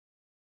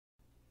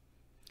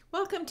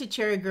Welcome to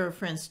Cherry Grove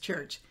Friends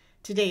Church.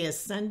 Today is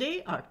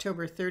Sunday,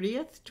 October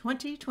 30th,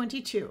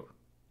 2022.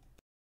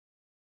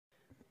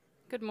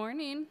 Good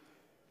morning.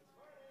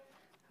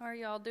 How are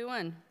y'all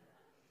doing?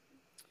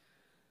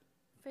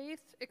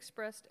 Faith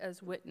expressed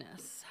as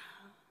witness.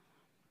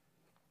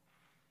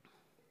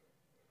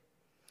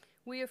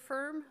 We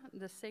affirm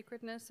the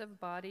sacredness of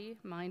body,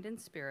 mind,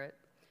 and spirit,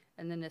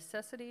 and the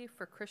necessity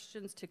for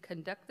Christians to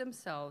conduct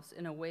themselves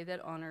in a way that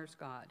honors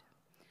God.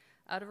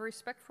 Out of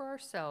respect for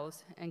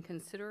ourselves and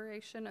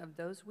consideration of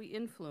those we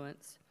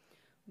influence,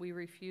 we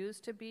refuse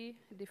to be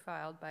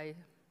defiled by,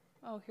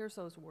 here's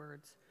those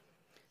words,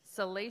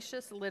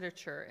 salacious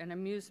literature and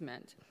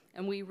amusement,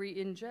 and we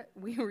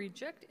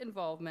reject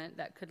involvement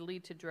that could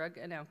lead to drug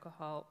and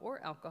alcohol or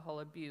alcohol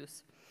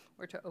abuse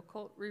or to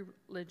occult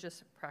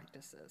religious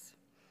practices.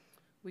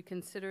 We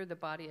consider the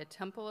body a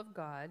temple of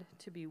God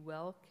to be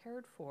well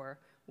cared for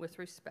with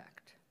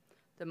respect,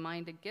 the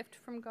mind a gift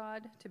from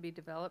God to be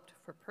developed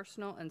for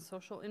personal and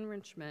social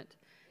enrichment,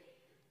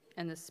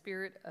 and the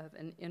spirit of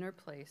an inner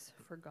place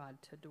for God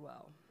to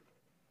dwell.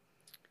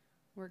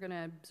 We're going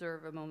to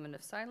observe a moment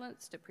of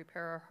silence to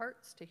prepare our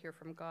hearts to hear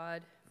from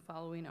God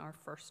following our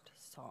first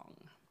song.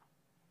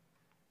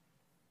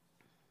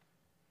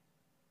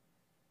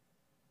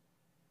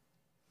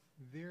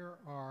 There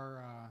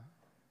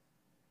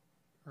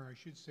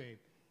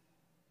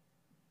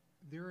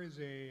is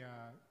a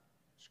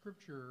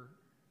scripture,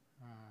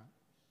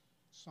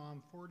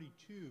 Psalm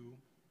 42,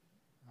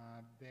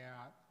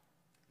 that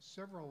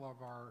several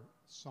of our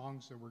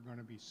songs that we're going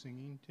to be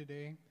singing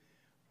today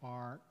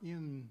are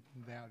in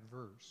that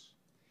verse.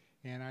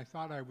 And I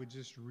thought I would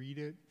just read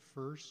it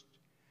first,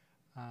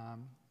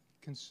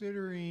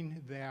 considering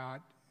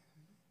that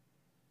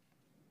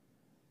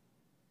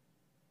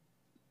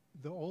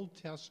the Old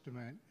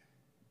Testament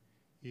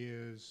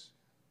is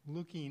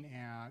looking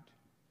at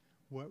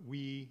what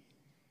we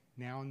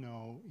now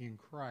know in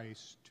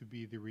Christ to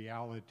be the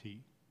reality.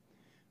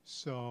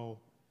 So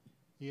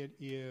it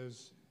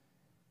is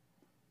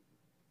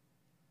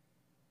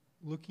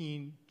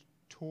looking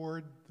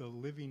toward the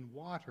living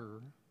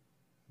water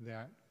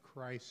that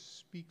Christ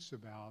speaks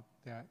about,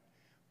 that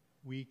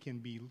we can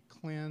be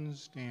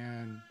cleansed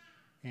and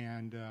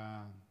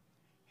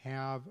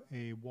have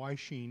a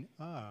washing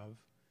of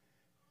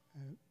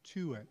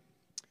to it.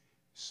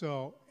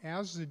 So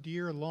as the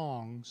deer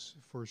longs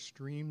for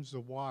streams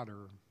of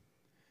water,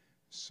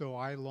 so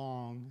I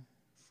long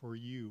for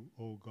you,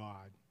 O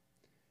God.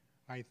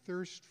 I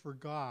thirst for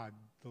God,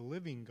 the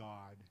living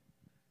God.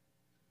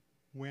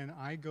 When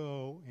I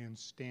go and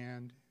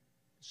stand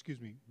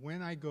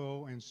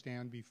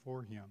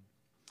before him.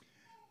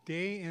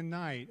 Day and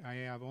night I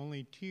have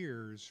only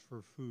tears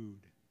for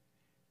food,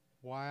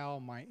 while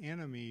my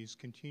enemies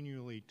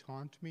continually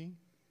taunt me,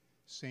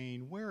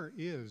 saying, "Where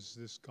is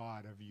this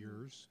God of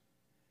yours?"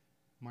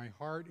 My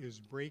heart is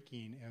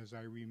breaking as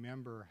I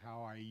remember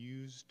how I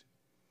used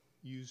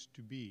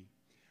to be.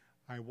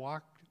 I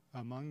walked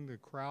among the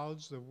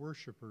crowds of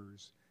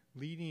worshipers,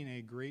 leading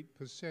a great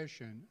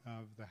procession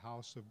of the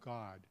house of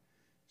God,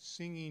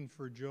 singing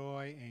for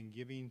joy and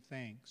giving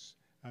thanks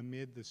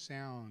amid the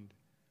sound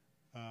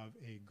of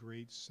a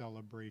great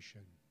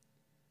celebration.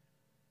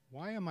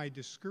 Why am I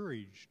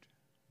discouraged?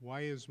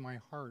 Why is my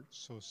heart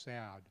so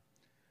sad?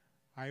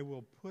 I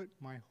will put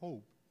my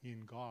hope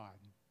in God.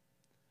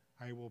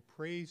 I will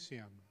praise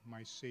him,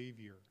 my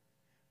Savior,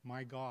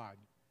 my God.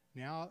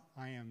 Now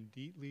I am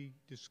deeply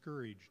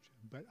discouraged,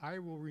 but I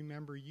will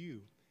remember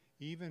you,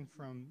 even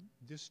from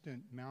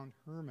distant Mount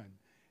Hermon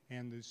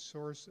and the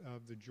source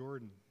of the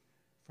Jordan,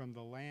 from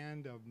the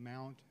land of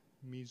Mount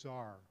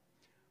Mizar.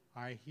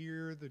 I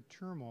hear the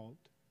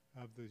tumult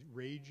of the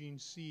raging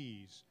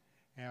seas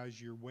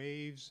as your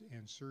waves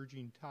and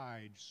surging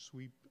tides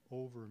sweep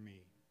over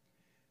me.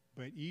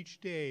 But each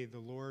day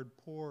the Lord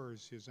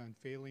pours his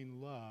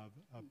unfailing love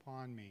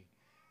upon me,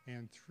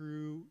 and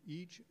through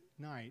each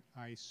night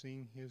I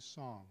sing his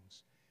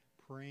songs,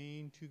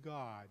 praying to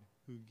God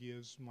who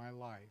gives my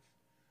life.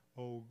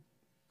 O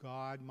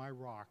God, my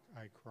rock,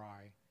 I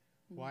cry,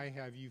 why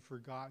have you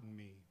forgotten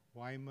me?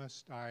 Why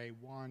must I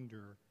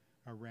wander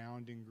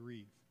around in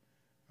grief?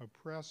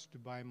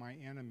 Oppressed by my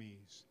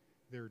enemies,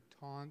 their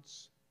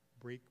taunts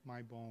break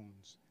my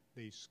bones.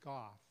 They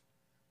scoff,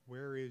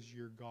 where is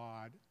your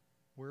God?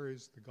 Where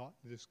is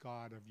this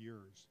God of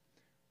yours?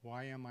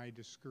 Why am I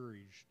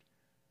discouraged?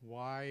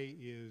 Why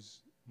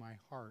is my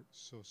heart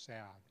so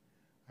sad?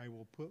 I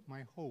will put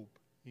my hope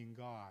in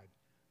God.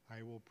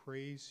 I will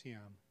praise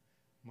him,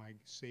 my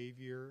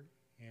Savior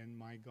and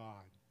my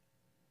God.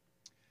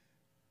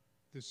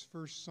 This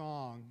first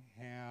song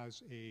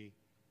has a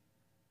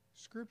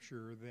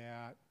scripture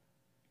that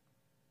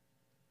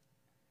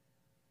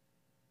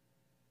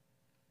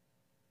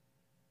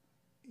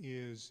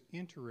is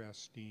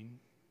interesting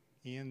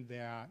in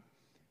that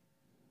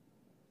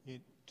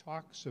it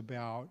talks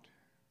about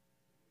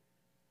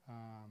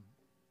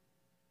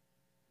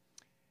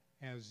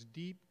as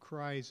deep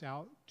cries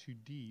out to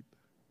deep,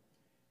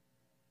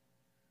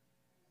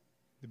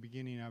 the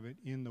beginning of it,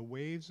 in the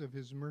waves of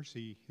his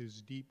mercy,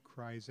 his deep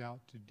cries out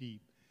to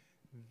deep.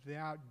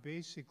 that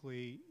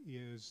basically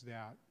is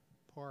that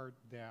part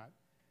that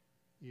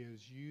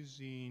is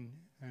using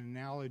an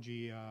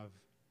analogy of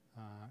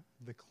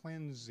the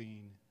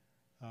cleansing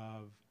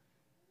of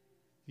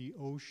the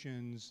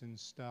oceans and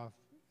stuff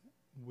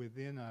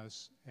within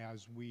us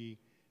as we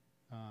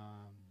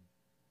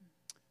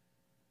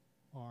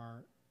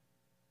are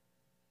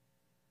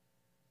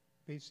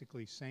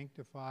basically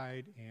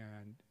sanctified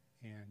and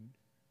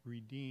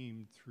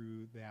redeemed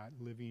through that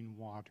living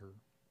water.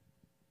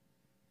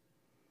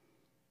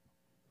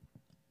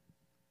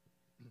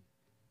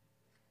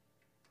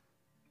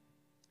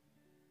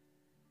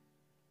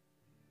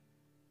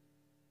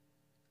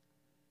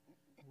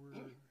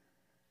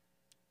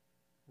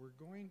 We're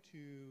going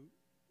to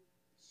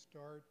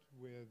start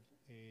with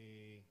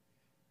a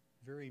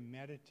very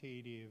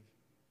meditative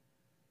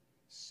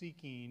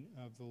seeking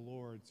of the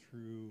Lord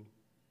through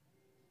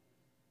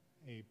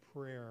a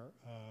prayer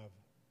of,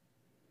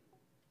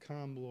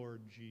 "Come,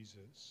 Lord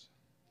Jesus."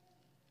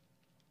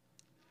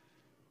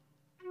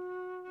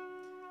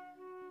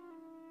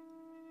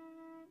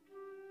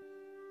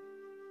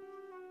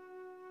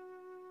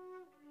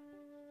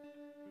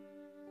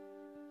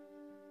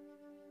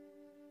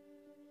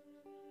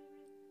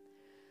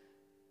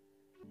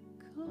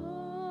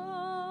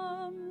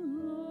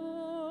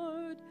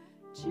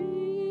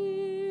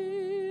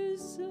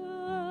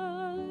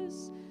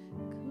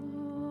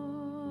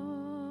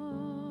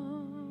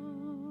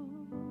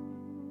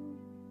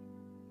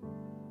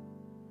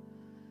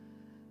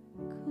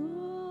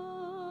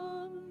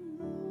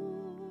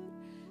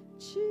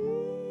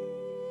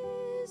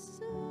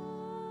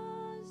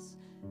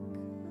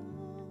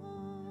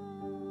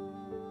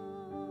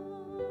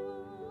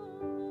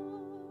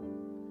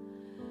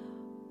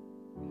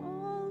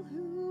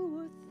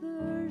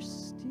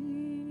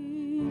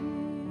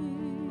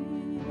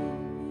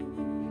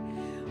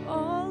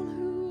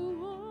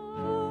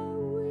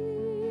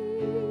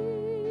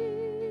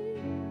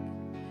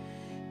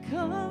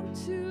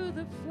 To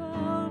the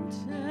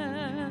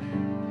fountain,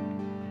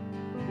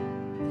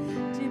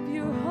 dip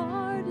your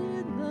heart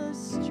in the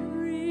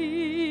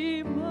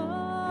stream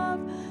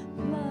of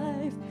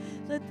life.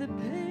 Let the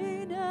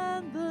pain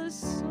and the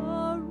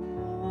sorrow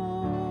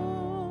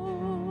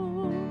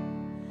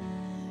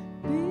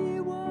be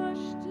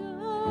washed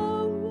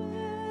away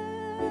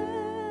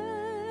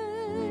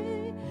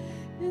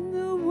in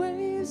the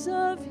waves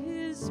of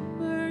His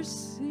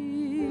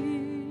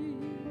mercy.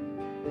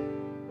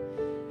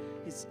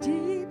 His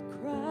deep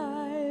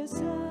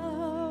cries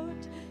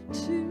out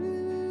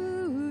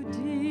to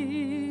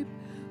deep,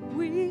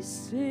 we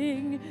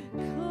sing,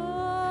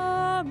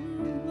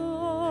 "Come,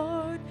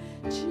 Lord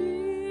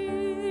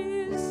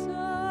Jesus,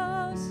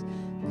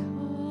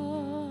 come."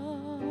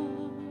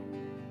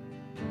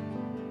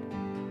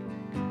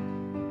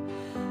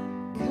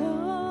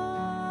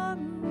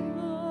 Come,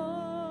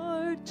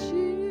 Lord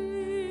Jesus,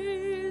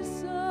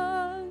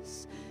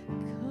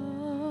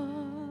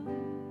 come.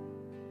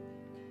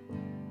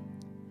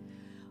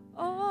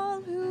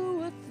 All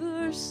who are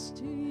thirsty,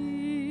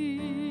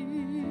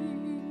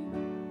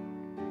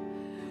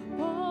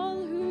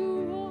 all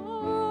who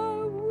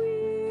are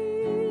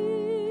weak,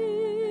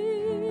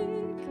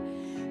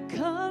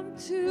 come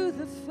to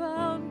the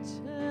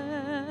fountain.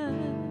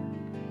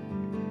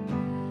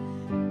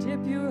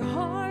 Dip your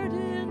heart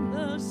in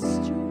the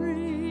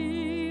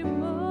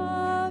stream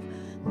of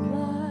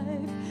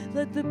life.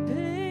 Let the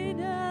pain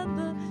and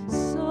the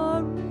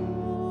sorrow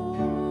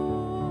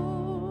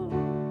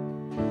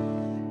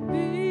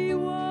be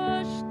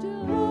washed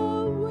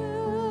away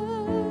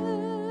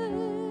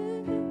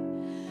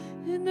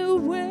in the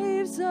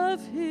waves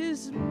of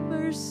His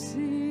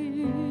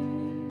mercy.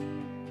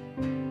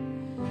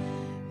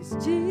 His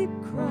deep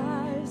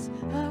cries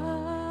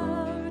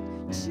out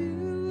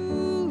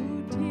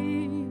to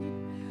deep,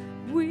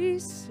 we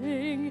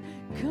sing,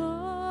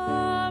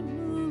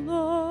 "Come,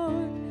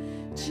 Lord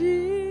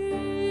Jesus,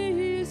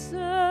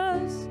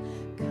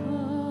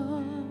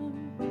 come."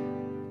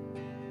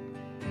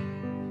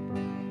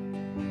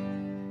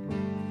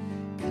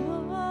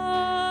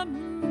 Come,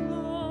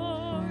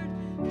 Lord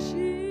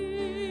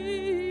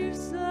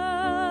Jesus,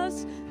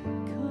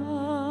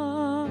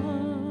 come.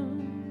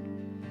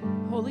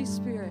 Holy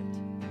Spirit,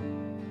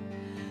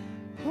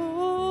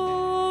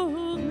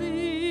 Holy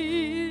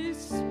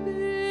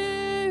Spirit,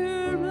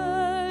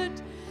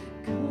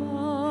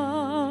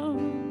 come.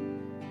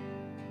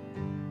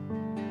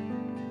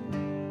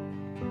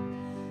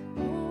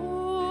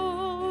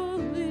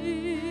 Holy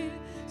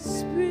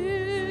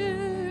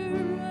Spirit,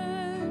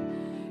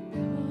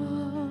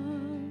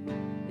 come.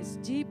 His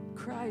deep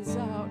cries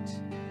out,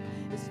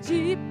 His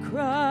deep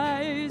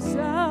cries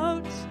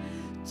out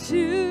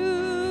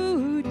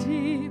too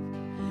deep.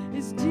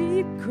 His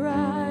deep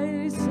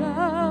cries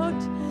out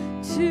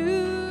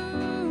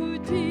too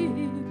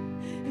deep.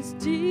 His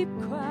deep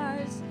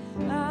cries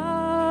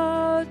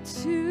out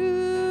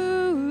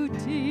too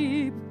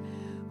deep.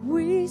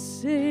 We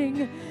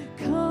sing,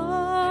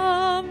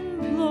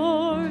 "Come,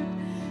 Lord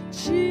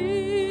Jesus,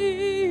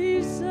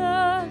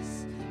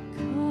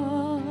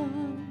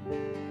 come."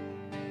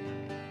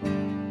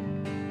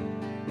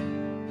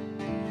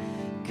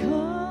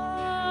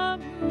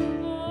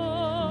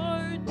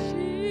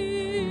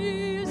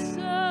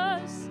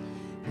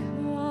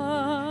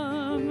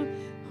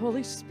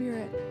 Holy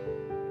Spirit.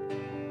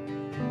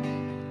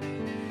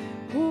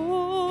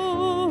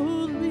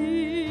 Holy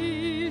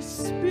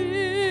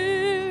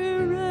Spirit,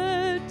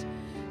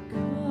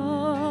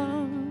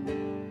 come.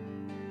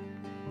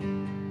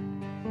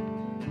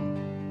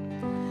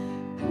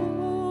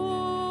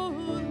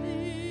 Holy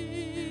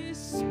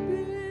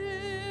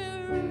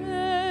Spirit,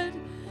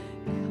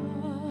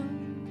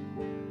 come.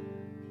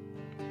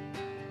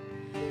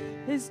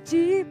 His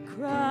deep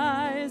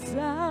cries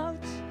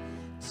out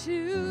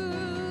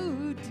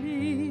too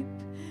deep.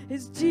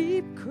 His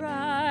deep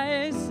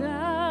cries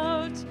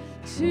out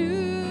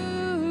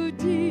too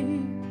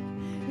deep.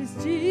 His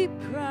deep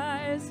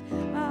cries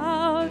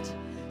out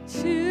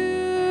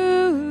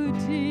too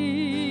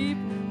deep.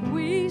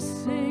 We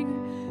sing,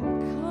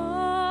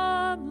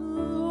 come,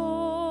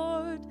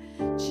 Lord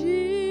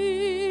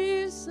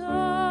Jesus,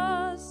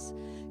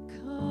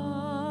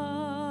 come.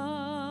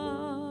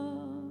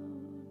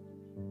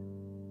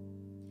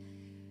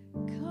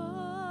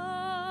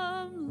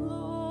 Come,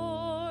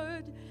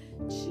 Lord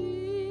Jesus,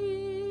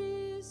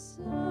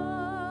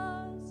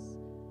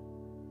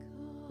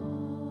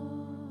 come.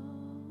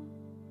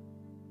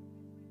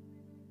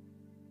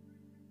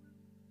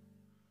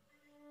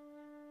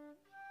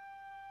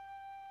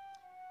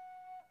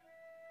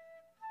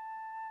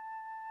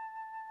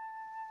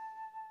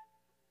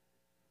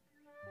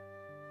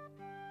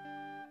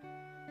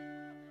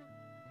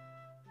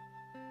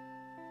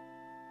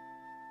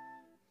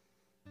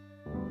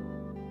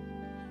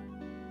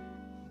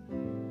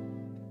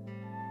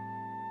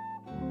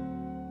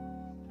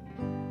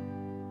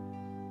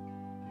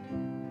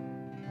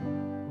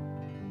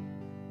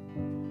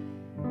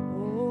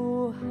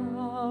 Oh,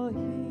 how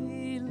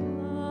he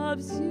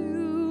loves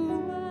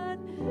you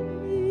and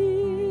me.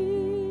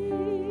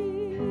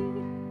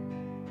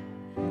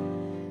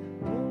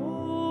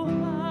 Oh,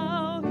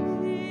 how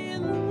he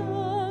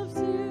loves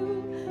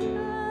you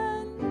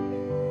and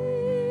me.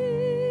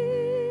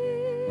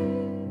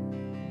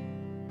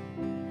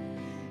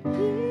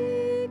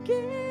 He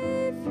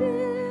gave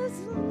his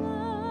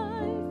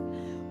life.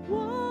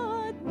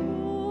 What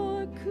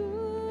more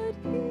could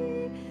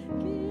he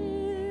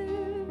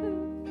give?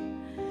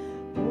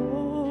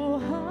 Oh,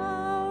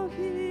 how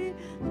he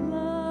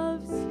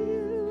loves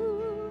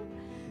you.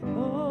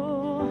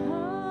 Oh,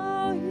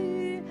 how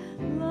he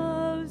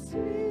loves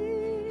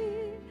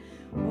me.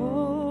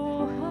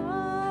 Oh,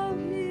 how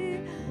he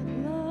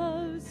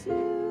loves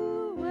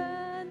you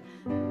and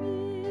me.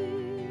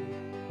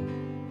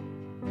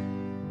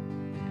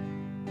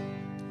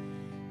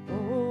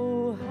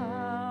 Oh,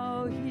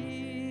 how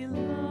he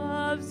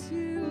loves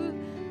you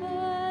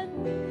and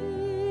me.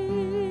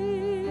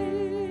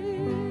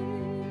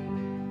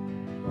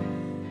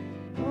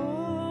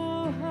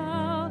 Oh,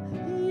 how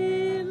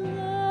he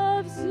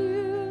loves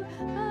you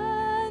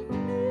and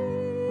me.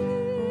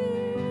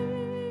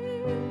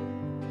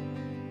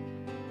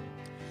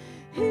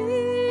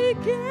 He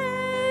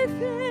gave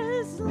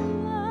his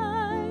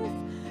life.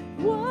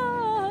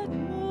 What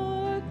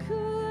more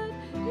could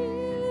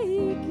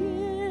he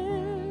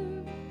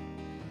give?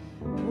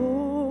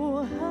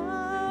 Oh,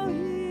 how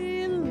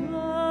he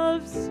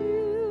loves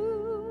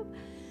you.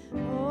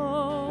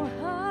 Oh,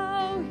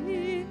 how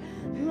he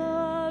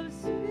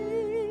loves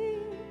me.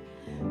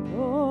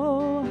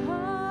 Oh,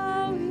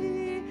 how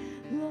he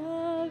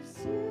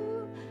loves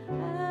you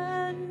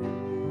and me.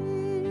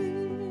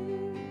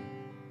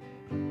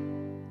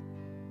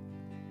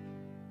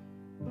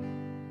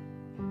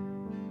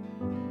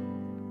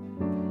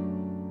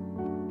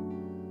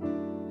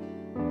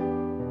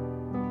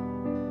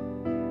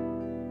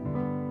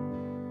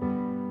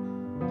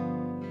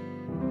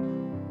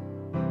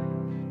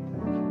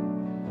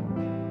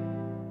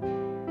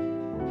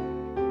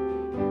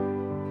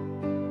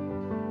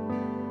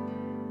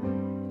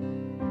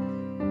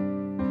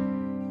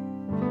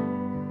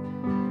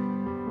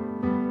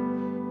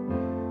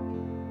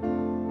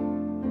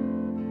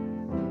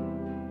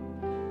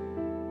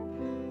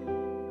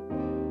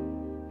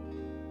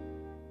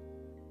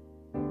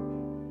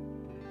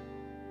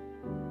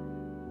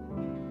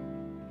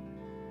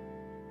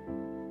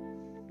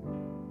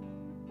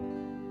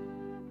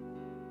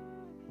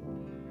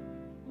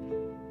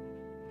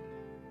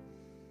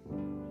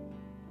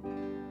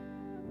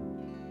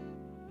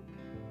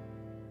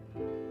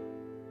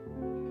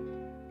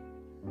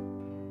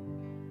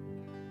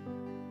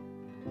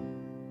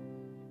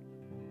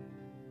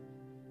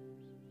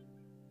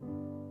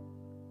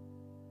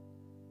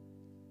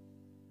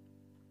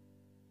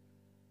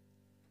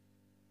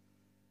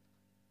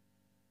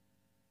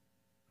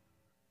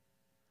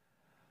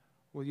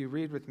 Will you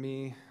read with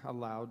me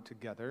aloud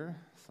together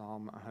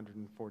Psalm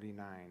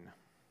 149?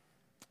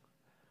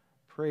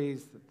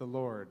 Praise the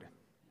Lord.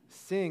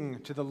 Sing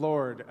to the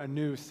Lord a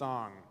new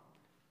song,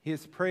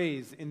 his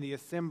praise in the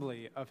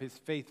assembly of his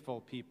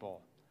faithful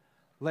people.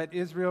 Let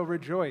Israel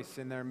rejoice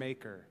in their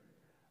Maker.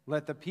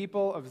 Let the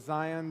people of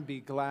Zion be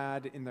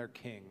glad in their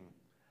King.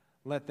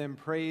 Let them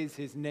praise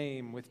his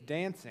name with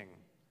dancing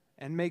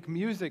and make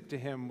music to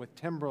him with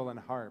timbrel and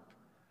harp.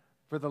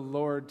 For the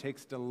Lord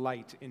takes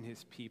delight in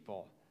his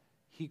people.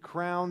 He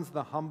crowns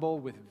the humble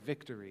with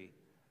victory.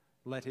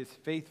 Let his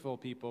faithful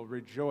people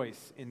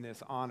rejoice in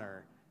this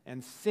honor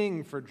and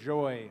sing for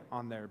joy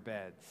on their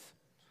beds.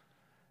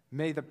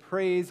 May the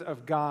praise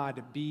of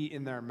God be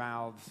in their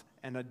mouths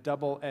and a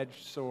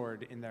double-edged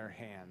sword in their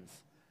hands,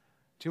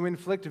 to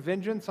inflict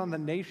vengeance on the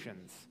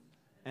nations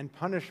and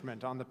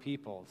punishment on the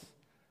peoples,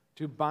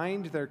 to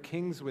bind their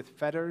kings with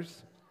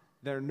fetters,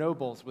 their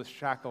nobles with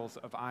shackles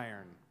of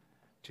iron,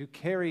 to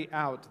carry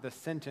out the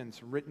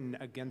sentence written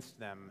against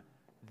them.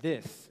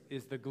 This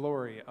is the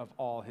glory of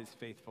all his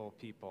faithful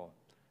people.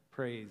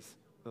 Praise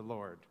the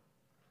Lord.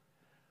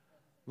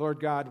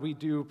 Lord God, we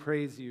do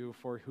praise you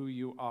for who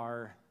you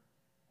are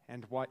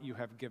and what you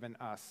have given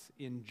us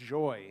in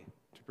joy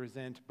to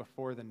present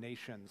before the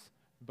nations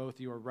both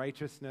your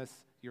righteousness,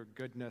 your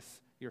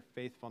goodness, your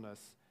faithfulness,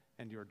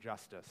 and your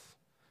justice.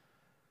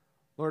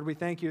 Lord, we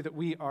thank you that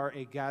we are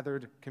a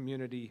gathered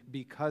community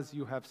because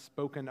you have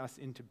spoken us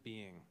into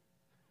being.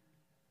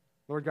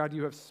 Lord God,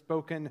 you have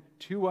spoken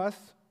to us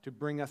to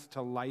bring us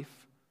to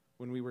life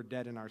when we were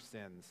dead in our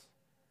sins.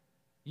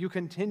 You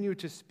continue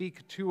to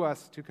speak to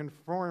us to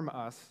conform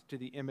us to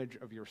the image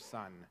of your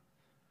Son.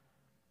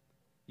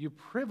 You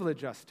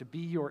privilege us to be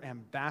your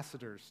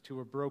ambassadors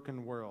to a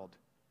broken world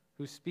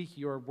who speak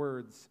your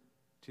words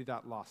to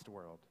that lost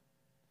world.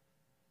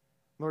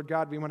 Lord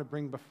God, we want to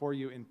bring before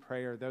you in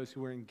prayer those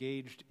who are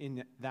engaged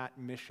in that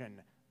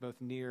mission,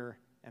 both near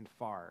and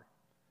far.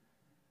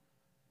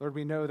 Lord,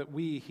 we know that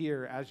we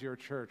here as your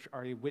church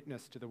are a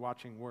witness to the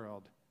watching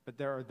world, but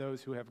there are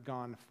those who have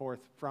gone forth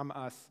from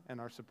us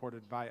and are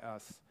supported by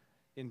us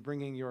in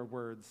bringing your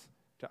words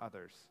to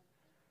others.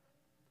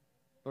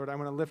 Lord, I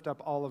want to lift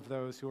up all of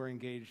those who are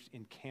engaged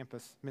in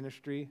campus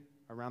ministry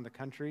around the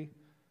country,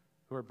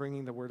 who are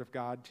bringing the word of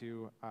God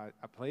to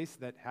a place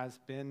that has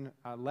been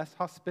less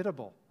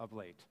hospitable of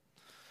late.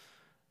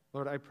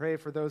 Lord, I pray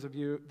for those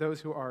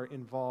who are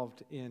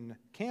involved in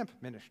camp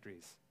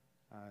ministries,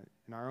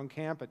 in our own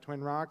camp at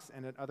Twin Rocks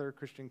and at other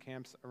Christian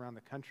camps around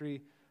the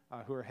country,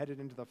 who are headed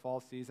into the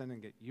fall season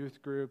and get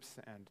youth groups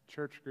and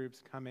church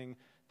groups coming,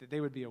 that they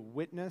would be a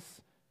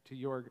witness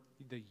to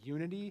the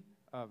unity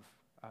of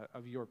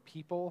your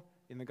people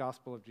in the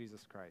gospel of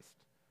Jesus Christ.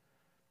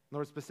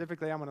 Lord,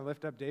 specifically, I want to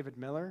lift up David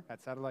Miller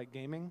at Satellite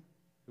Gaming,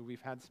 who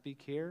we've had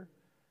speak here.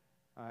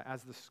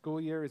 As the school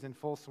year is in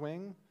full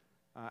swing,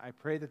 I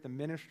pray that the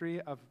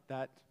ministry of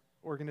that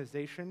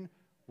organization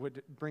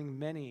would bring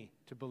many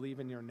to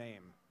believe in your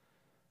name.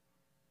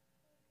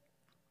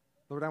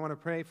 Lord, I want to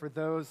pray for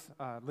those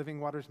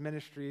Living Waters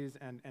Ministries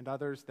and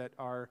others that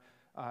are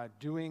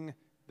doing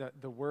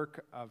the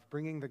work of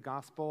bringing the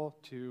gospel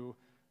to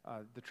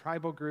the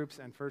tribal groups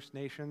and First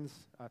Nations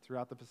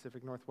throughout the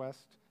Pacific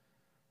Northwest.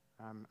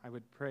 I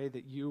would pray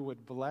that you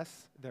would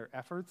bless their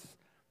efforts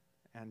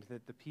and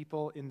that the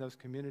people in those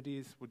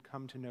communities would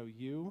come to know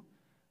you,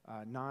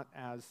 not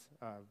as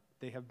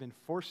they have been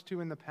forced to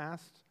in the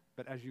past,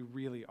 but as you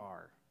really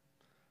are.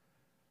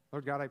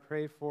 Lord God, I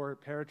pray for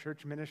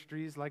parachurch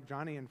ministries like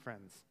Johnny and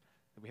Friends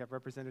that we have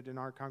represented in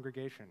our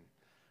congregation,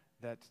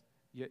 that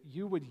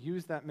you would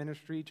use that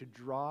ministry to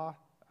draw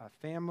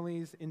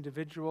families,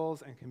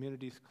 individuals, and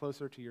communities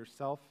closer to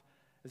yourself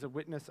as a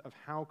witness of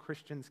how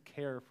Christians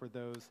care for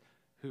those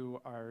who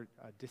are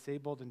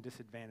disabled and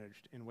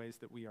disadvantaged in ways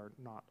that we are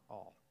not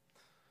all.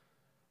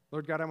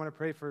 Lord God, I want to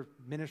pray for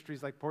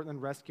ministries like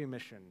Portland Rescue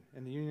Mission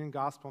and the Union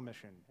Gospel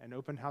Mission and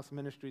Open House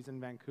Ministries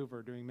in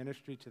Vancouver doing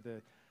ministry to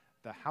the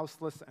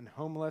houseless and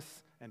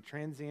homeless and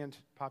transient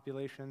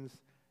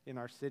populations in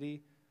our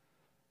city.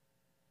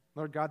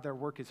 Lord God, their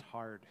work is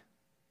hard.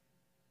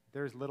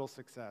 There's little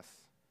success.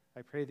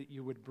 I pray that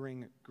you would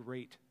bring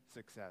great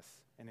success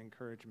and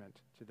encouragement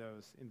to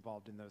those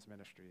involved in those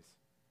ministries.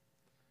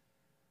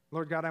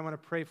 Lord God, I want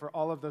to pray for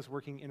all of those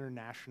working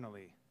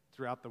internationally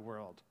throughout the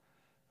world,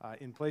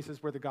 in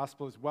places where the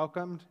gospel is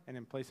welcomed and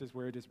in places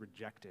where it is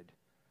rejected.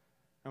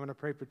 I want to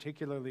pray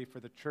particularly for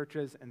the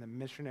churches and the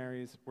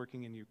missionaries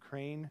working in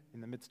Ukraine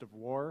in the midst of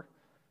war,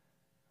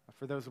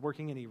 for those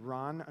working in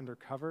Iran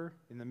undercover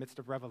in the midst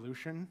of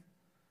revolution,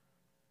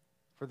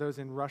 for those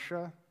in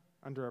Russia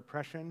under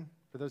oppression,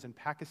 for those in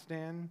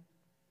Pakistan,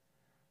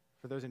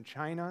 for those in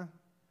China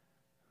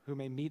who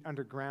may meet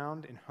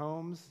underground in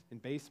homes, in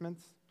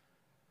basements.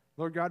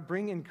 Lord God,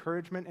 bring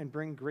encouragement and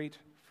bring great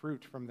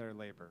fruit from their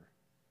labor.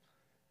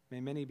 May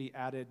many be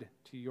added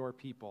to your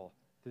people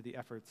through the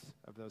efforts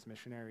of those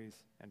missionaries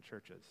and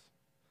churches.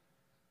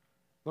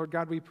 Lord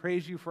God, we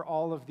praise you for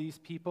all of these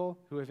people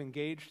who have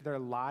engaged their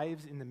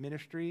lives in the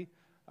ministry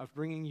of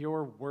bringing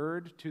your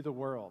word to the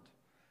world.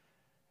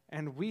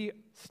 And we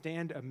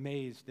stand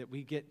amazed that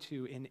we get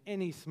to, in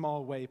any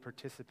small way,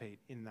 participate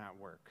in that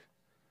work.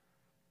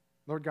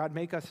 Lord God,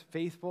 make us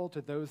faithful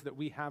to those that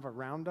we have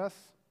around us,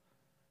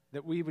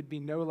 that we would be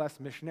no less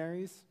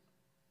missionaries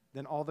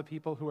than all the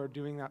people who are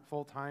doing that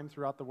full time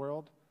throughout the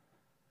world.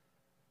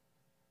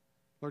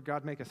 Lord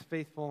God, make us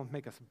faithful,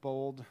 make us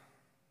bold,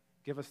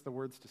 give us the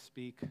words to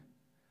speak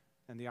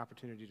and the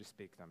opportunity to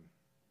speak them.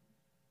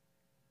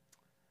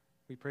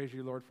 We praise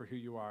you, Lord, for who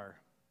you are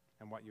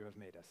and what you have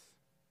made us.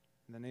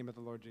 In the name of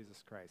the Lord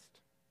Jesus Christ,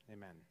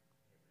 amen.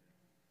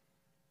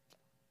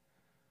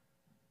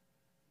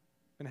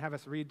 I'm going to have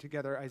us read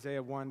together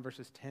Isaiah 1,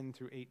 verses 10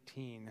 through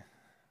 18.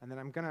 And then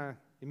I'm going to,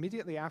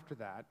 immediately after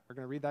that, we're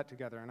going to read that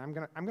together, and I'm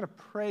going to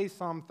pray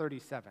Psalm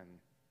 37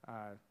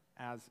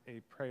 as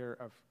a prayer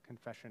of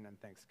confession and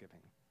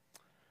thanksgiving.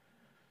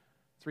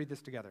 Let's read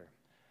this together.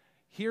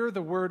 Hear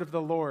the word of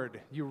the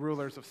Lord, you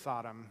rulers of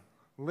Sodom.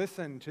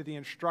 Listen to the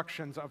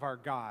instructions of our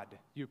God,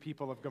 you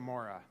people of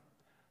Gomorrah.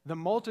 The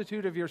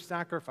multitude of your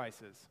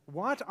sacrifices,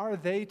 what are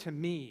they to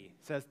me,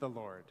 says the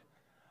Lord?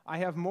 I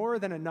have more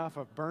than enough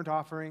of burnt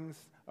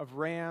offerings, of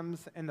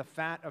rams, and the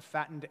fat of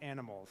fattened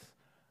animals.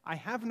 I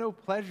have no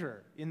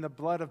pleasure in the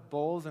blood of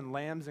bulls and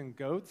lambs and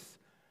goats.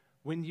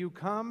 When you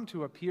come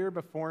to appear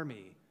before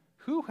me,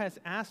 who has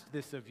asked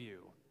this of you,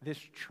 this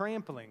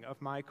trampling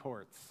of my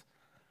courts?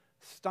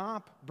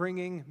 Stop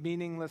bringing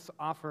meaningless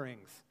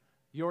offerings.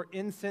 Your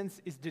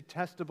incense is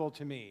detestable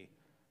to me.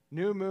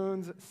 New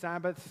moons,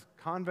 Sabbaths,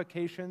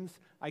 convocations,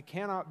 I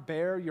cannot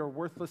bear your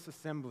worthless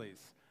assemblies.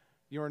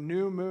 Your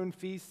new moon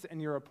feasts and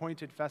your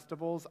appointed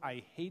festivals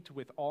I hate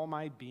with all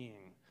my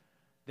being.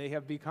 They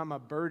have become a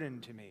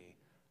burden to me.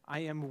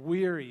 I am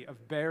weary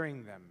of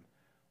bearing them.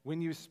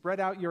 When you spread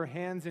out your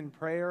hands in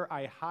prayer,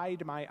 I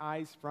hide my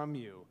eyes from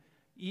you.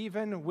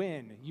 Even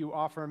when you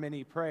offer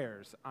many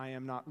prayers, I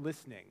am not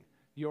listening.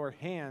 Your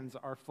hands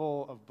are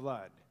full of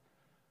blood.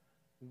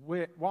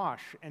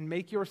 Wash and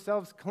make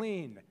yourselves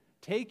clean.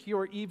 Take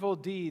your evil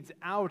deeds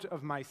out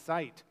of my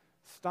sight.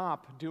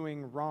 Stop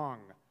doing wrong.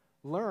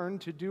 Learn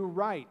to do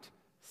right.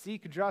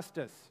 Seek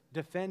justice.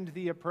 Defend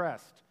the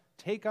oppressed.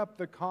 Take up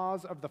the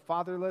cause of the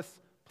fatherless.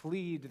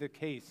 Plead the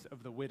case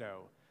of the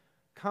widow.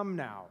 Come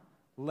now,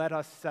 let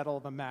us settle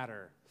the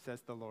matter,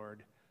 says the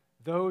Lord.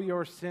 Though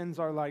your sins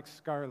are like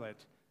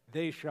scarlet,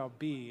 they shall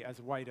be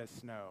as white as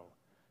snow.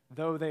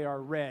 Though they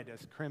are red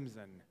as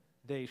crimson,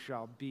 they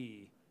shall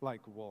be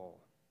like wool.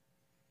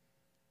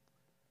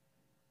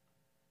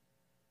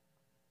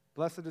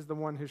 Blessed is the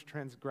one whose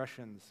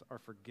transgressions are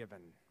forgiven,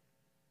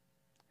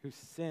 whose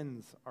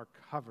sins are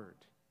covered.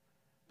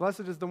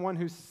 Blessed is the one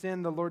whose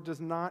sin the Lord does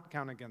not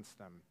count against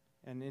them,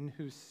 and in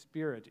whose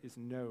spirit is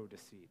no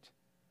deceit.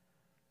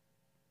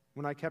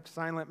 When I kept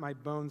silent, my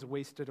bones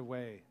wasted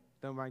away,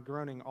 though my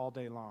groaning all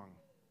day long.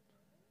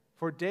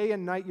 For day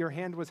and night your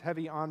hand was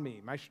heavy on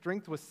me. My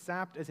strength was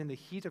sapped as in the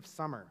heat of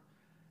summer.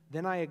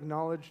 Then I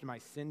acknowledged my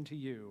sin to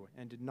you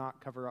and did not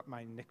cover up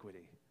my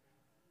iniquity.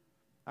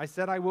 I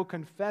said, I will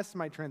confess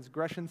my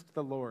transgressions to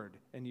the Lord,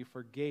 and you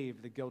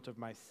forgave the guilt of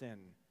my sin.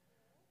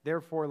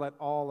 Therefore let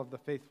all of the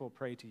faithful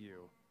pray to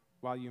you,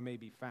 while you may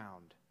be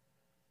found.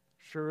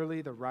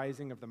 Surely the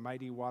rising of the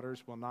mighty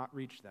waters will not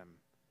reach them.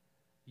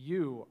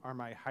 You are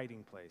my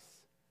hiding place.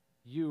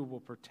 You will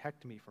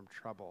protect me from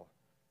trouble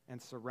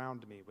and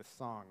surround me with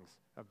songs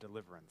of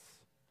deliverance.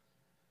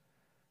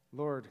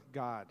 Lord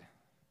God,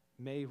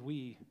 may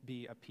we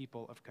be a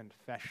people of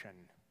confession.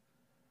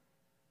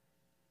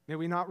 May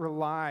we not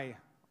rely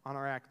on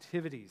our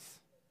activities,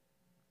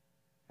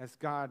 as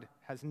God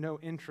has no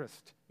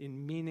interest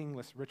in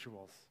meaningless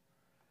rituals.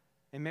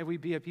 And may we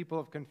be a people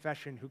of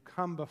confession who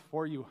come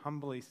before you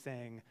humbly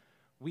saying,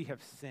 we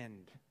have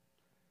sinned,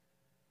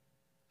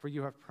 for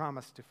you have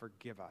promised to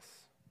forgive us.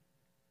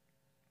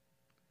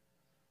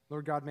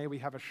 Lord God, may we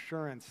have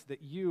assurance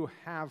that you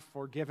have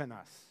forgiven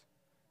us,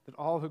 that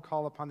all who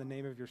call upon the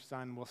name of your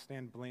Son will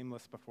stand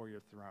blameless before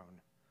your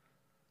throne.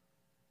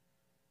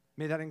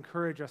 May that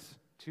encourage us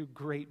to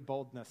great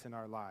boldness in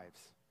our lives.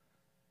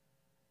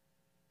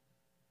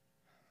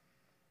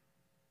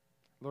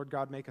 Lord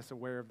God, make us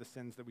aware of the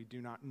sins that we do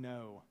not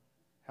know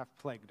have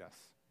plagued us.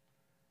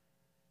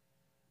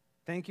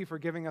 Thank you for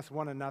giving us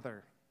one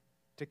another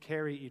to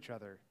carry each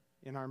other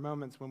in our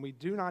moments when we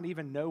do not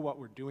even know what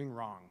we're doing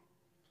wrong.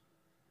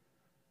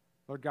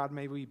 Lord God,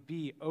 may we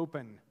be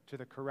open to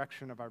the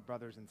correction of our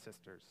brothers and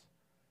sisters.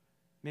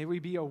 May we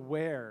be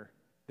aware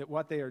that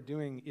what they are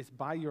doing is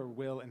by your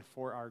will and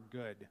for our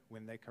good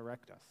when they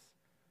correct us.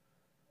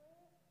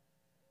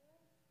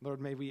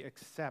 Lord, may we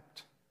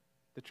accept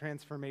the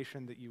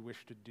transformation that you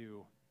wish to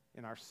do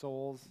in our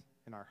souls,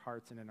 in our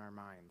hearts, and in our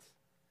minds.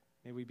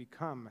 May we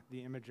become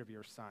the image of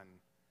your Son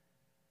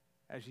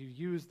as you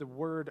use the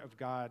word of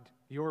God,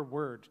 your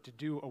word, to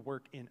do a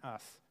work in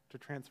us, to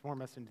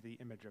transform us into the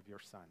image of your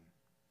Son.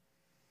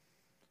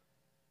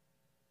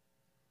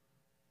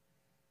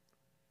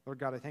 Lord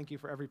God, I thank you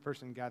for every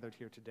person gathered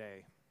here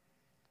today.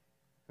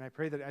 And I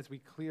pray that as we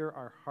clear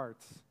our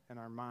hearts and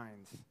our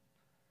minds,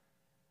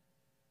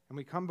 and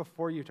we come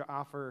before you to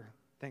offer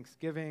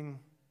thanksgiving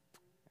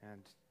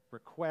and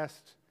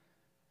request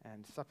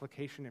and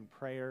supplication and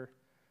prayer,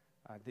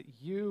 that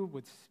you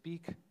would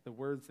speak the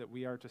words that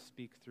we are to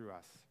speak through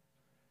us,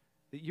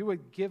 that you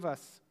would give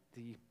us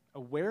the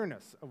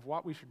awareness of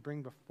what we should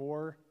bring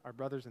before our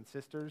brothers and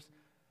sisters,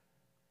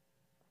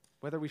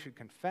 whether we should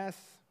confess,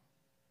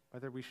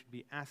 whether we should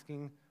be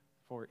asking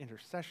for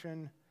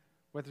intercession,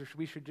 whether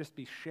we should just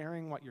be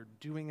sharing what you're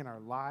doing in our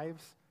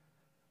lives.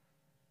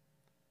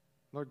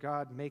 Lord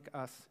God, make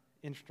us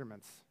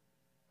instruments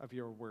of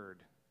your word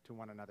to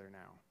one another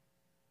now.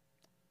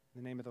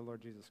 In the name of the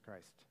Lord Jesus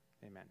Christ,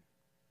 amen.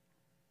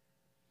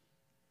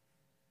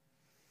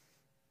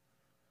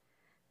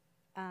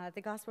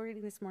 The gospel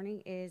reading this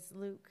morning is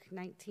Luke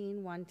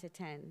 19,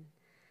 1-10.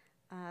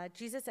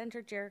 Jesus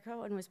entered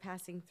Jericho and was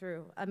passing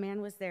through. A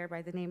man was there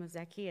by the name of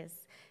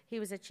Zacchaeus. He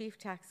was a chief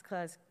tax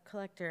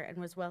collector and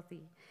was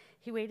wealthy.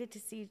 He wanted to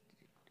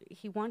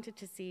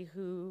see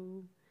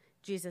who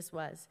Jesus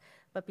was,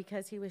 but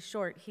because he was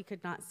short, he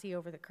could not see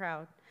over the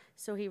crowd.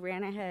 So he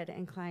ran ahead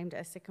and climbed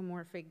a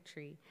sycamore fig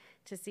tree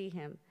to see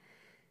him,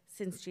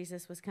 since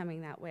Jesus was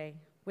coming that way.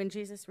 When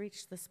Jesus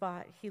reached the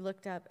spot, he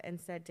looked up and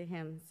said to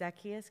him,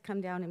 "Zacchaeus,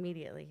 come down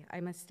immediately. I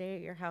must stay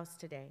at your house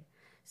today."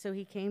 So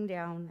he came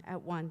down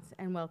at once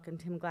and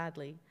welcomed him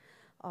gladly.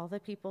 All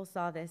the people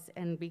saw this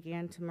and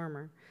began to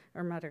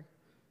mutter,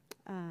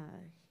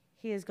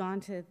 "He has gone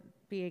to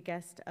be a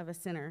guest of a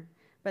sinner."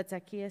 But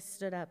Zacchaeus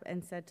stood up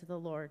and said to the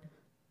Lord,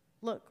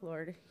 "Look,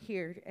 Lord,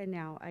 here and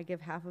now I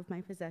give half of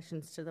my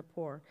possessions to the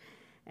poor,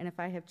 and if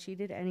I have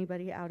cheated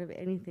anybody out of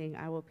anything,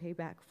 I will pay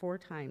back 4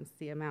 times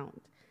the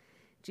amount."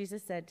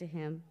 Jesus said to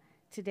him,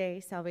 "Today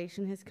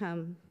salvation has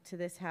come to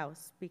this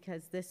house,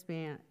 because this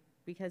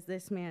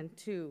man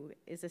too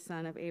is a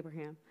son of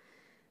Abraham.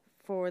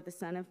 For the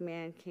Son of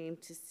Man came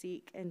to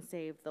seek and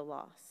save the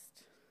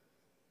lost."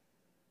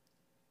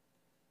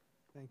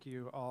 Thank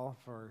you all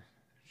for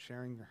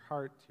sharing your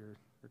heart, your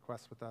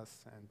requests with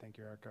us, and thank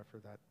you, Erica, for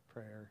that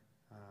prayer.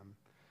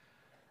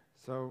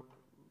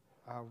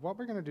 What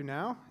we're going to do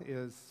now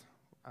is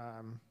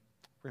we're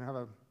going to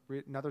have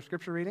another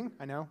scripture reading.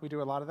 I know we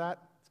do a lot of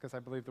that. It's because I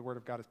believe the Word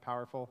of God is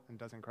powerful and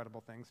does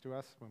incredible things to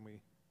us when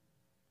we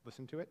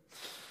listen to it.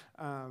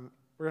 We're going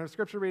to have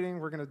scripture reading.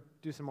 We're going to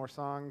do some more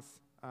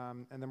songs,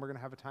 and then we're going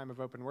to have a time of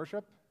open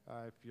worship.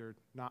 If you're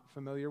not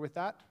familiar with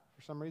that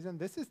for some reason,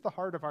 this is the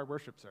heart of our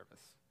worship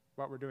service,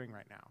 what we're doing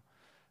right now.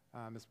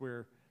 As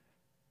we're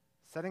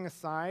setting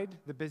aside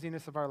the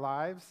busyness of our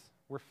lives,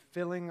 we're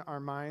filling our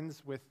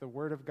minds with the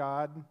Word of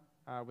God,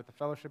 with the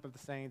fellowship of the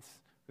saints,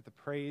 with the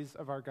praise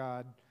of our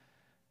God,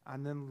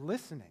 and then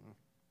listening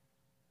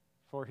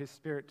for His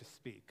Spirit to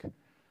speak.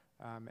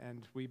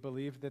 And we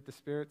believe that the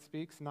Spirit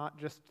speaks not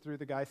just through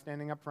the guy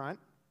standing up front,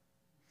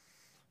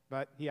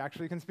 but He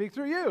actually can speak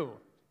through you.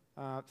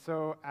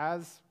 So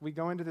as we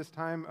go into this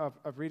time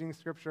of reading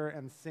Scripture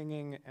and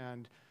singing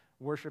and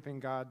worshiping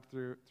God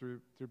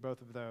through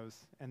both of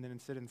those, and then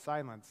sit in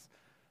silence,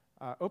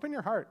 open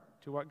your heart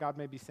to what God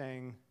may be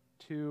saying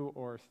to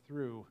or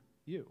through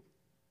you.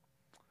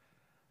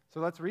 So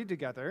let's read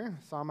together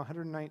Psalm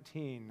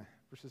 119,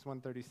 verses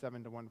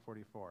 137 to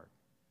 144.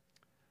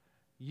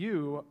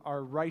 "You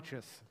are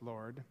righteous,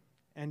 Lord,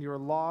 and your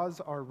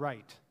laws are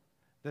right.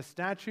 The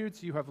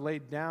statutes you have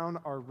laid down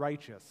are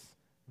righteous.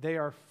 They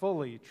are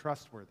fully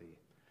trustworthy.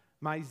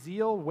 My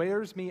zeal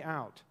wears me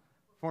out,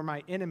 for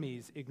my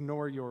enemies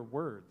ignore your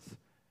words.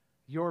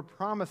 Your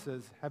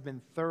promises have been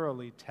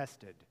thoroughly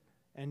tested,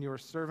 and your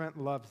servant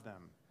loves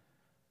them.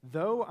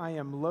 Though I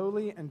am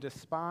lowly and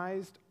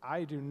despised,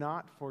 I do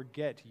not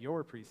forget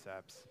your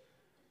precepts.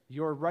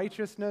 Your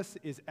righteousness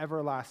is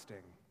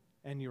everlasting,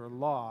 and your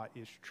law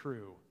is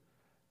true.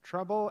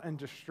 Trouble and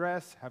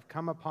distress have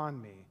come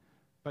upon me,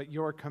 but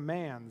your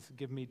commands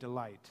give me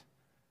delight.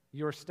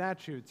 Your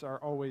statutes are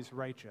always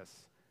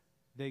righteous.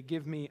 They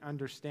give me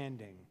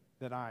understanding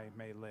that I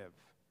may live."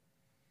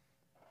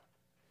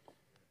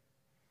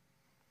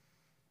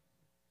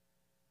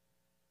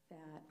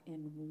 That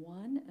in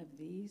one of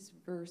these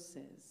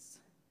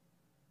verses,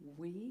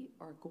 we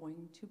are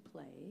going to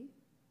play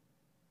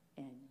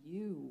and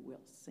you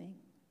will sing.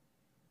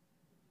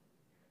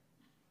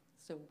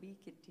 So we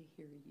get to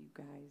hear you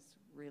guys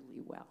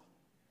really well.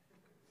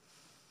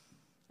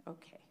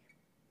 Okay.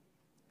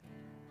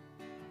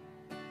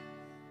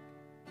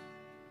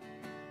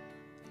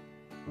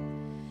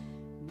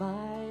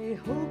 My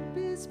hope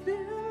is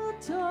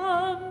built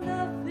on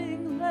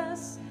nothing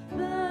less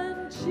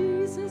than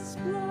Jesus'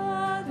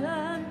 blood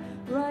and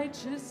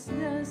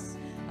righteousness.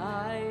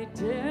 I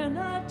dare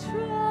not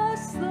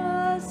trust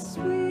the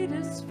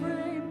sweetest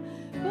frame,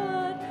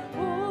 but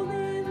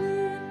wholly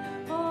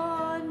lean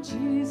on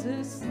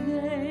Jesus'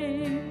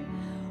 name.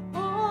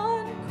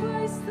 On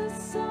Christ the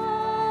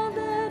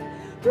solid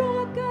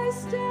rock I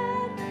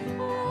stand,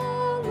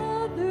 all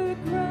other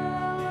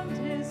ground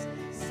is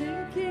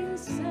sinking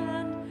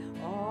sand.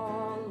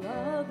 All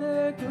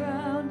other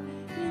ground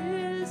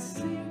is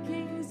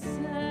sinking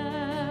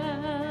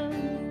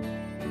sand.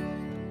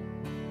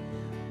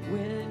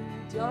 When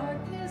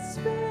darkness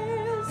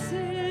veils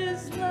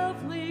His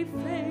lovely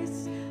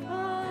face,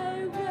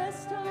 I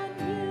rest on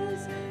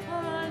His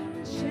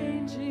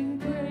unchanging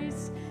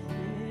grace.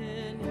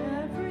 In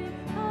every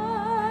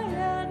high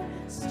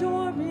and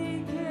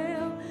stormy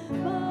gale,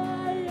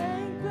 my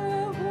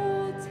anchor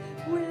holds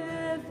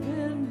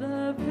within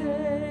the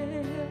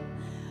veil.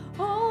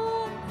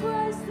 On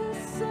Christ the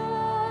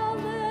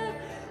solid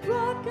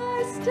rock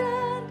I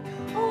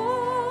stand,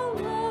 all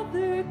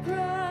other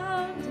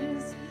ground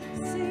is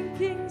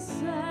sinking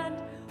sand.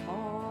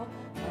 All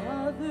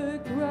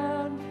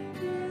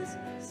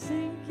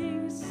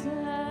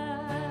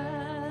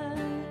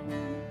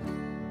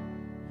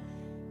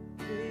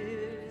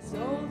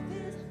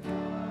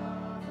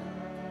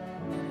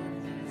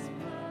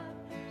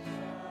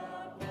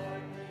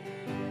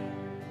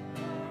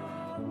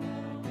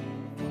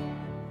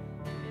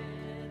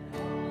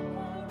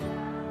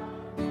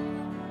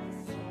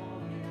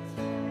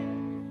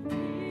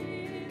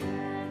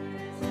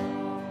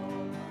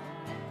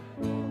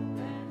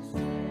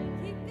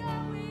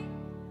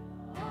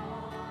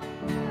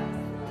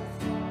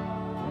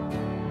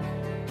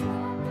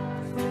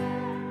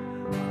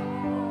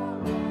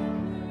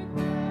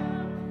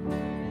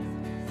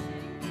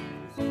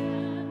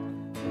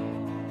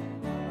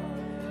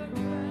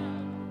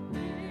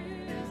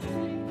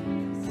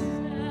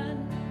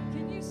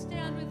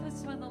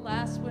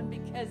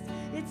because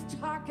it's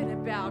talking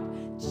about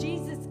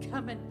Jesus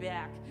coming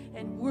back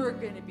and we're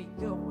going to be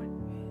going.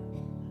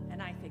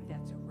 And I think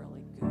that's a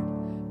really good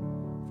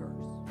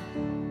verse.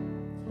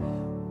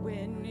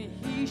 When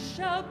he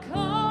shall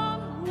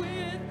come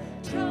with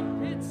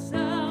trumpet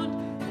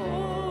sound,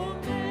 oh,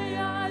 may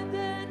I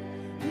then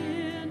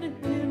in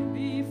him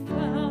be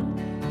found,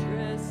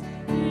 dressed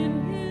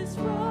in his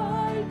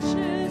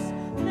righteousness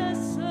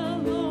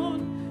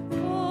alone,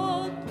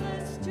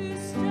 faultless to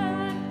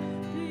stand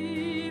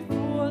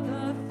before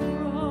the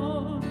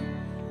throne.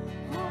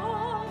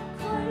 On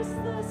Christ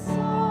the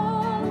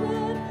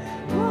solid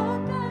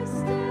rock I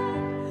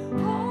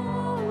stand,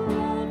 all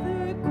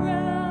other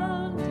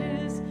ground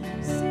is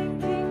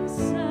sinking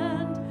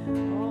sand.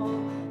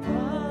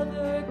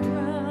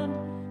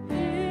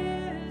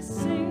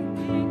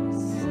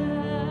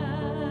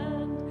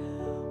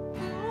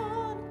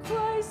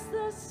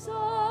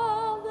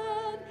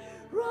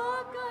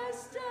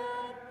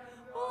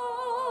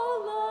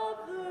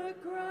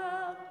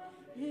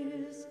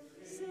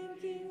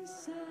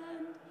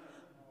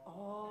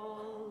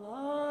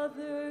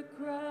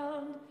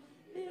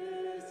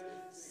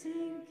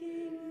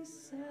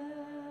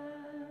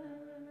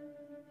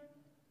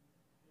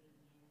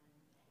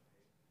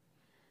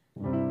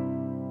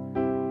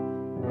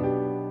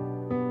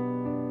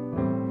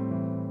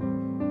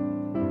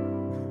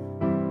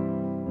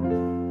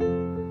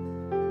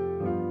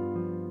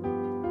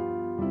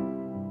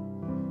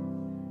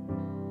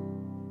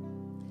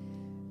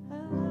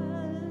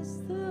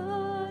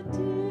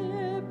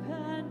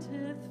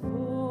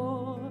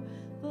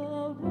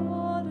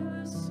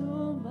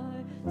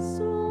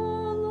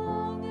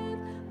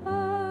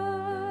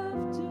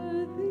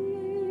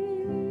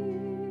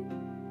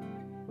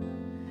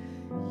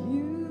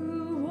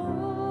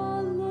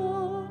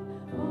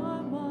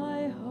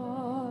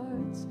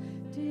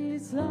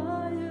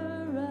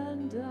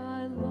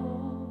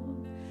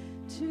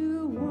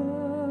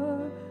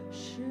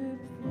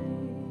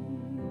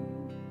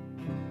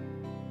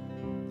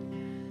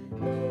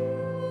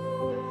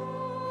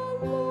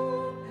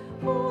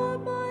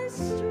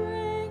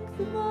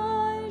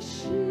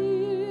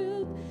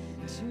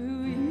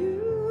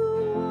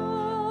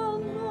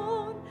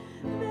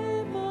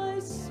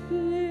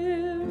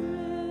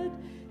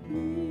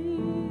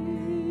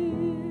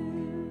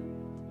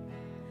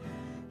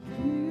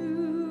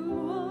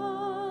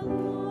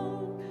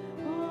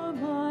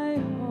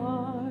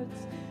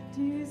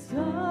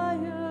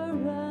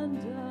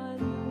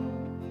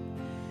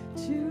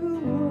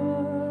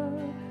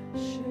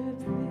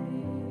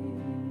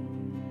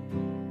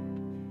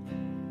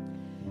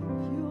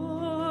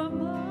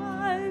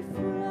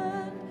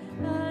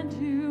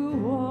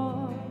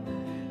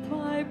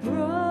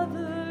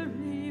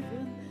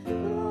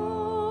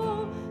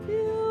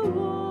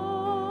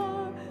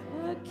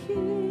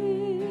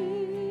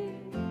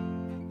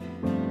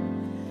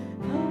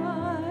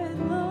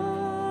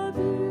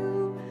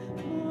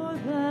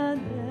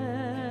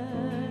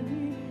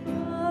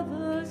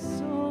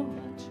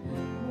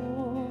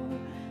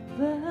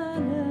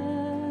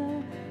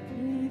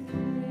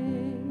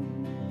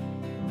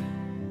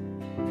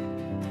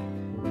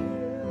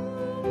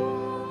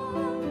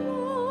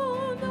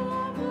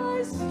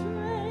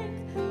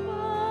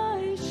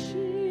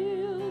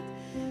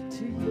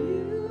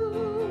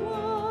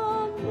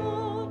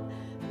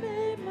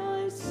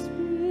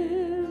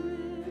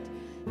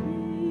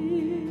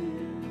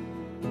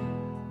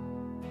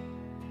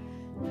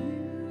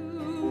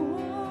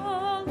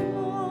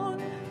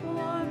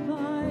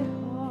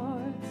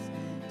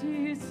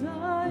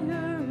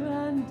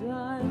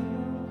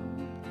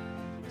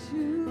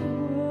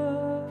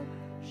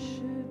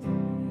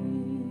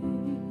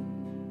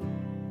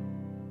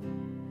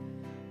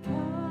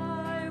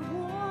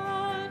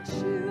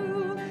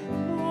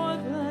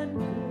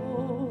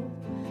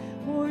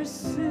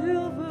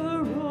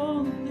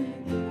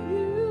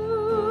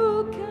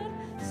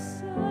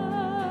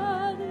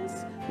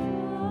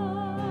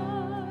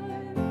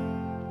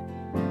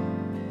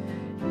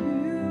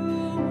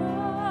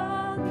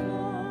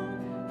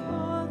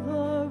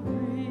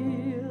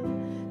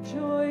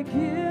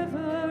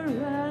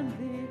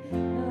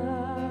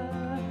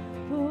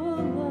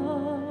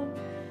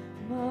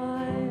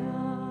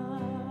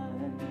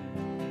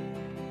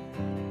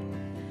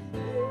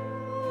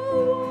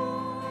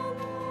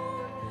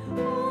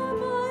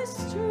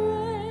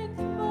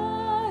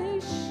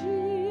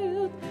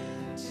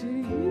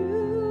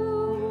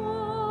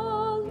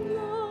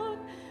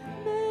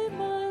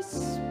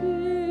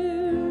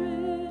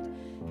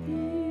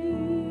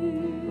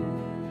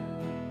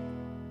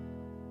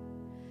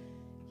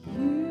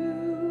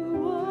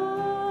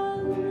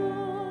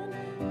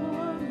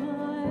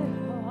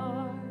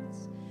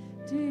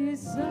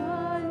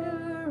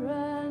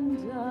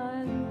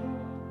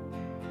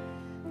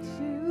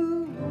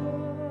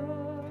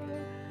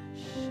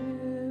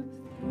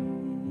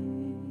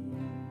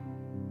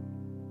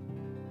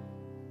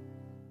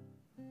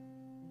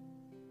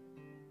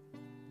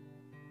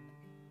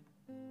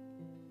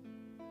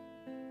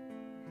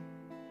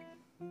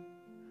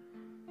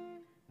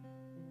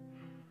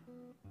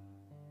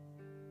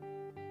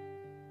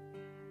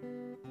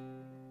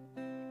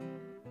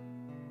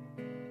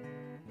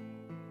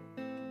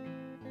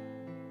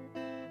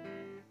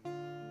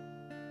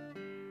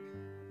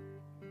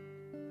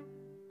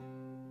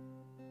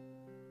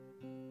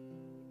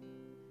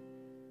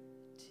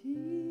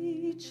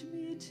 Teach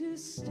me to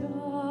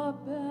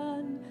stop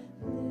and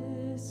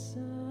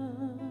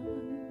listen.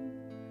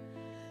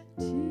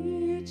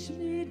 Teach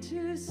me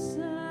to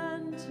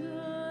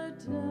center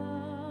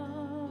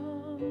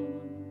down.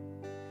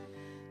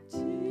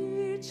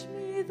 Teach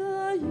me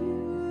the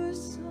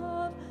use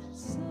of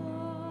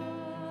silence.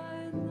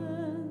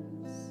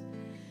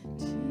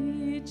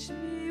 Teach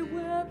me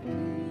where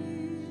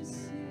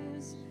peace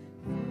is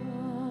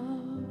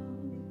found.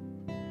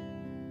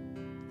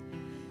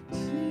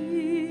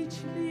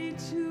 Teach me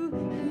to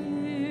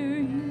hear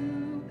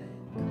you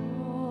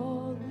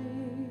calling.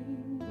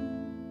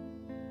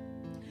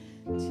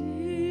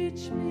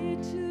 Teach me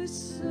to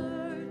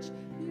search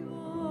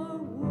your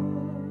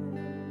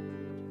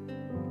word.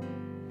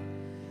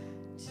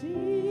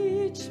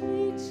 Teach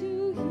me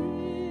to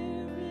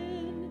hear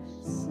in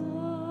silence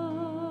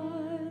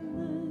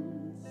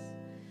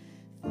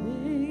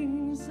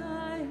things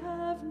I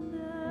have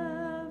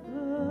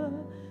never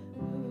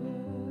heard.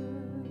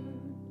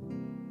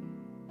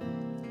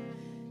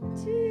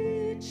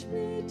 Teach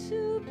me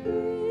to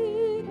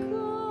be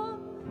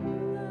collected.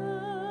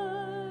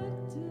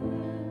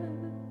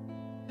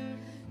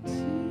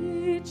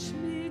 Teach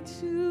me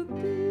to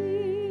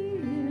be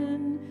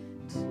in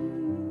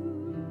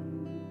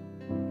tune.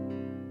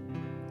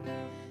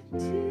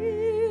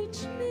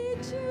 Teach me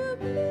to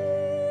be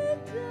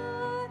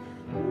directed.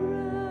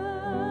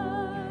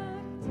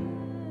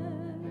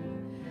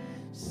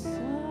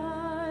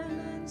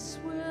 Silence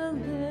will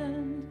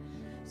end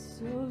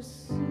so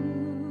soon.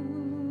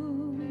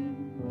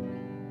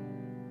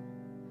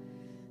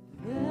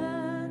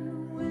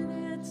 Then when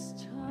it's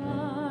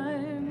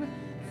time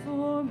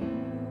for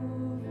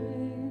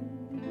moving,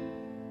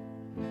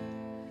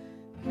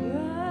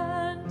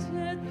 grant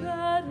it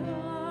that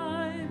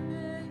I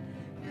may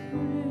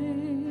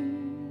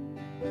bring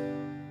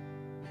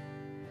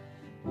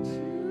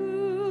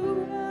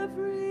to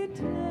every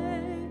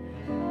day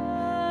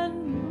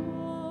and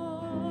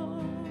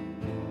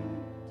moment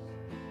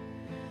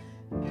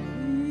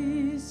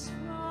peace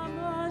from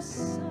a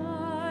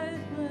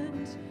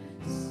silent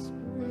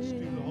Let's do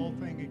the whole spring.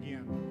 thing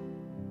again.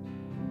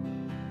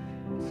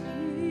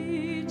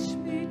 Teach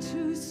me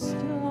to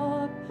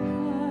stop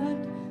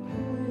and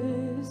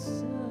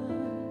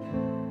listen.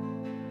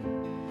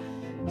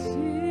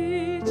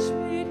 Teach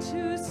me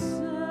to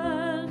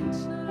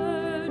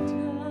center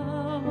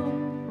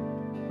down.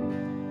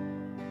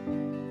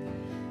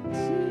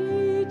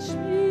 Teach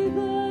me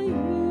the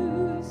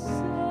use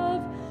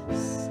of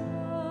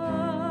silence.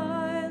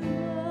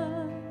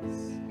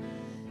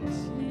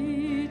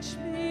 Teach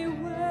me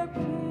where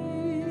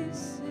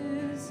peace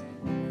is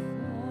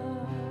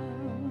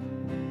found.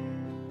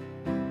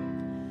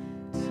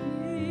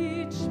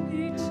 Teach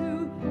me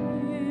to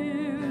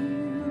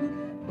hear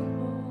you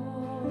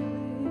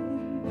calling.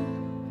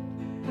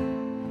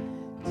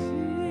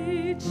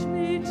 Teach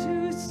me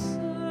to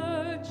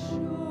search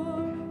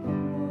your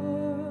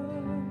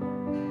word.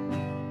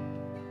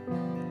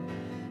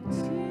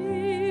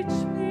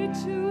 Teach me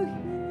to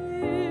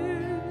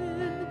hear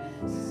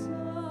in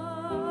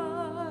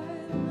silence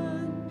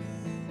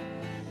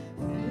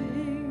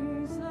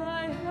things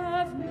I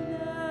have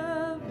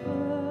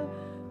never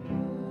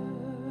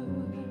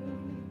heard.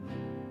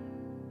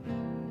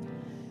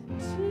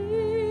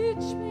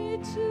 Teach me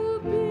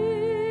to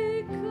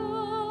be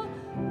collected.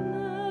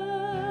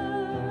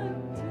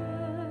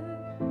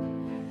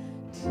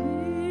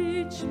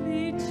 Teach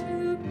me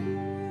to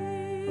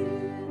be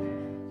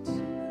in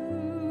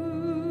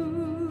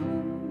tune.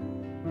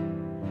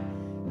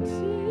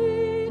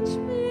 Teach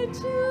me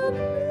to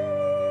be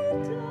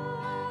directed.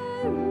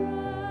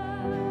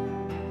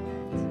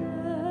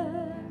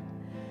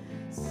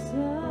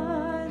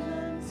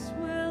 Silence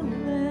will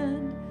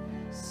end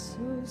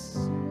so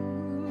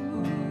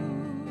soon.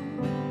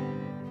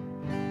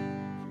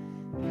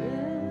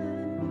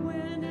 Then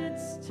when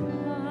it's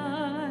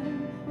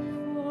time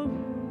for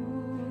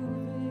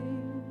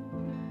moving,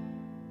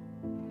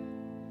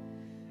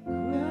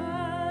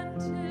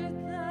 grant it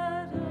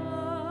that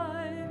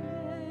I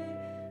may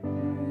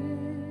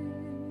bring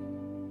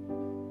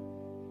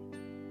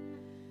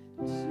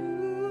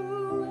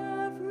to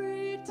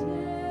every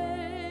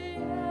day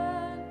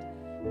and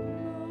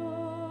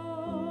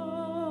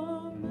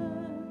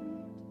moment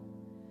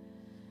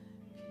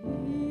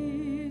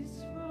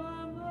peace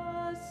from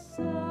a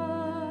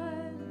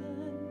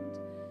silent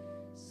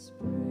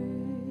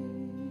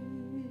spring.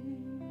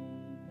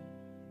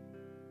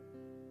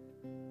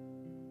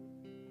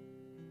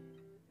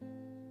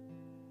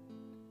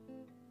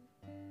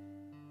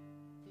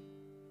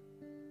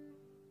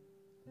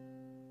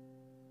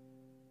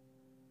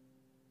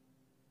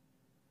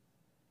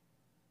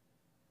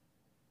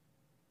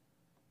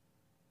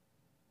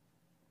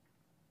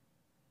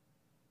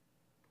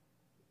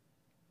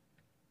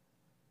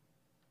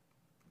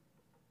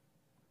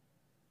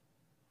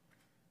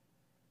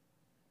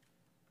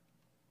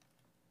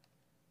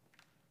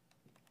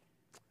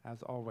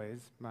 As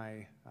always,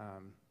 my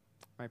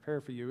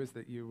prayer for you is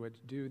that you would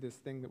do this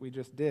thing that we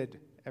just did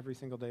every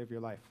single day of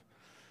your life.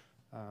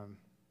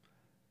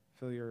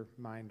 Fill your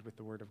mind with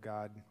the Word of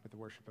God, with the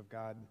worship of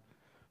God,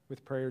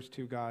 with prayers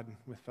to God,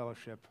 with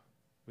fellowship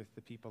with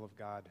the people of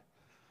God,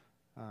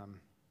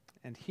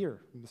 and hear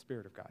from the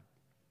Spirit of God.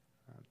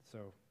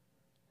 So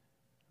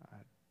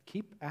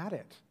keep at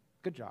it.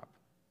 Good job.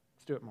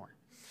 Let's do it more.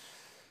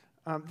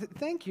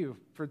 Thank you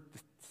for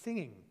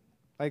singing.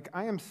 Like,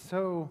 I am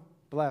so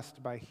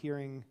blessed by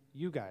hearing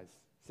you guys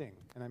sing,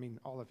 and I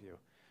mean all of you.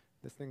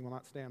 This thing will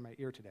not stay on my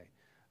ear today.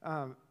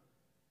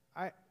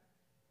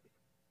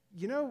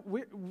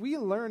 We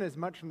learn as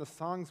much from the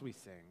songs we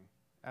sing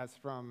as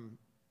from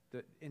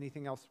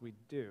anything else we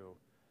do.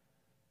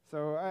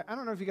 So I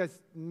don't know if you guys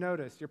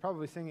noticed, you're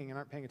probably singing and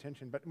aren't paying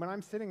attention, but when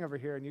I'm sitting over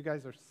here and you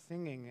guys are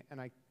singing and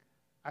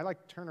I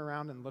like turn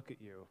around and look at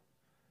you,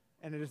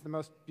 and it is the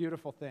most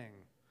beautiful thing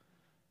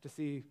to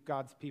see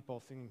God's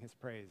people singing his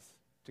praise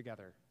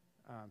together.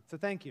 So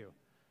thank you.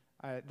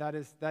 That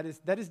is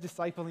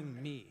discipling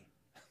me.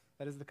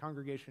 That is the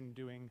congregation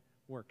doing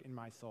work in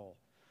my soul.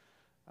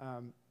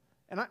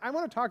 And I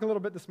want to talk a little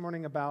bit this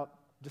morning about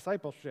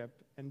discipleship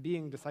and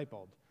being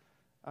discipled.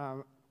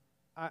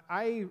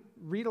 I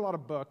read a lot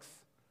of books,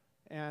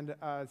 and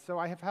so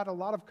I have had a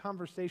lot of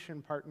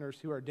conversation partners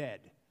who are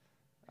dead.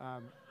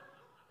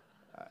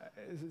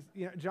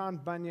 John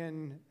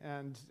Bunyan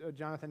and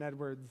Jonathan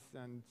Edwards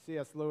and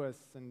C.S. Lewis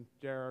and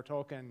J.R.R.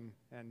 Tolkien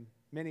and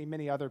many,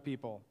 many other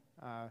people.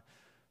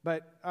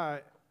 But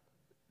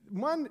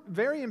one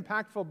very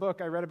impactful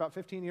book I read about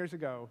 15 years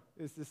ago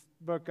is this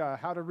book,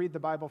 How to Read the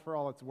Bible for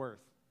All It's Worth,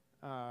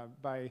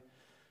 by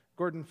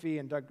Gordon Fee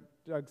and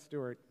Doug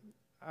Stewart.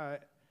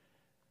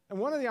 And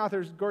one of the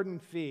authors, Gordon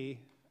Fee,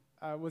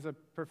 was a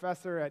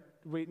professor at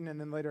Wheaton and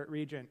then later at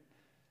Regent.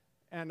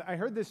 And I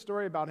heard this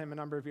story about him a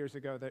number of years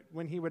ago, that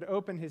when he would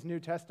open his New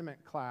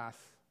Testament class,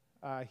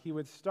 he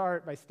would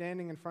start by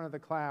standing in front of the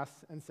class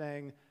and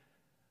saying,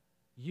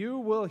 "You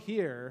will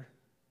hear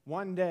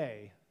one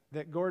day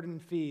that Gordon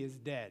Fee is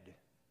dead.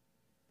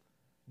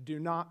 Do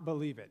not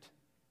believe it,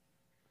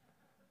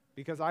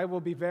 because I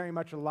will be very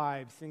much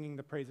alive singing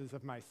the praises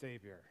of my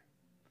Savior."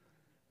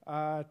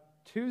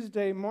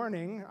 Tuesday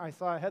morning, I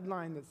saw a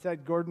headline that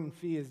said, "Gordon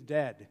Fee is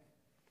dead."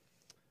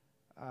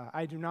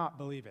 I do not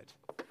believe it.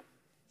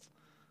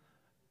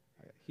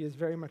 He is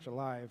very much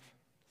alive,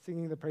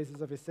 singing the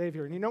praises of his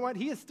Savior. And you know what?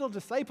 He is still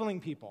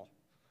discipling people.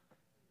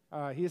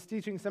 He is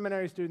teaching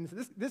seminary students.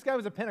 This guy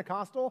was a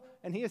Pentecostal,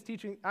 and he is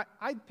teaching.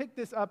 I picked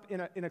this up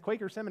in a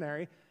Quaker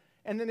seminary,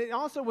 and then it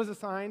also was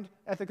assigned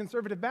at the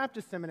Conservative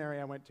Baptist seminary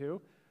I went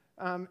to.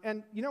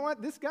 And you know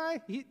what? This guy,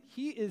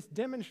 he is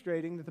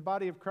demonstrating that the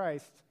body of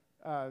Christ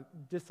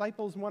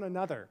disciples one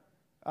another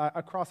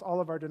across all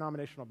of our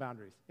denominational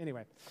boundaries.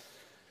 Anyway,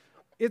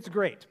 it's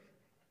great.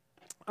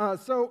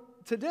 So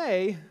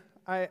today,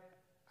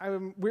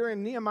 we're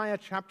in Nehemiah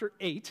chapter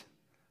 8.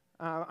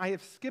 I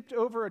have skipped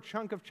over a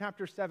chunk of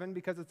chapter 7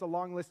 because it's a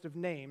long list of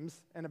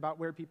names and about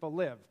where people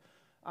live.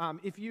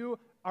 If you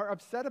are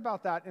upset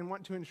about that and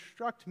want to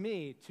instruct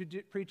me to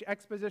preach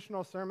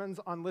expositional sermons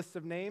on lists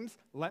of names,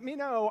 let me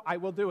know. I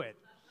will do it.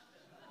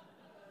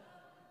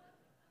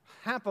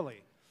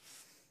 Happily.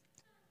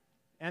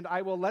 And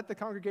I will let the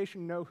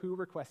congregation know who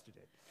requested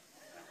it.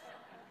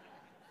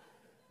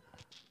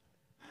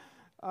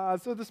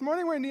 So this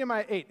morning we're in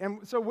Nehemiah 8.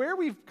 And so where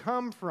we've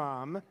come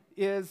from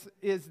is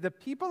the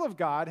people of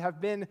God have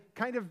been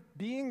kind of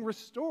being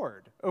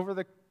restored over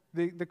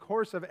the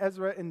course of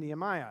Ezra and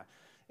Nehemiah.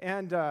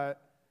 And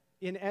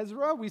in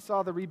Ezra, we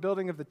saw the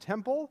rebuilding of the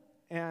temple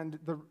and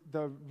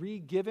the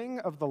re-giving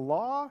of the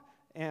law,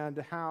 and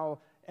how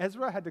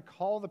Ezra had to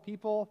call the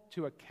people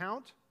to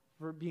account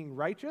for being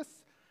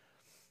righteous.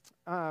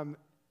 And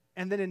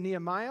then in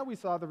Nehemiah, we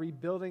saw the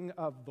rebuilding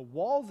of the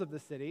walls of the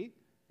city,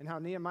 and how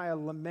Nehemiah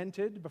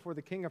lamented before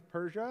the king of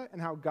Persia,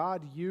 and how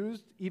God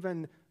used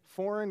even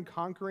foreign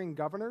conquering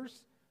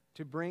governors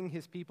to bring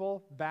his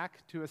people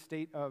back to a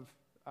state of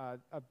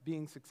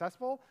being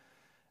successful.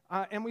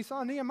 And we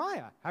saw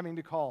Nehemiah having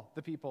to call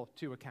the people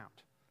to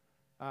account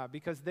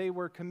because they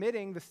were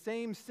committing the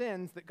same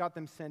sins that got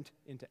them sent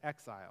into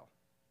exile.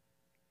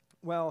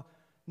 Well,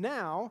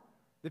 now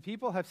the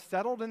people have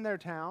settled in their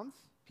towns.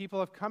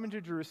 People have come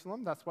into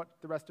Jerusalem. That's what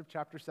the rest of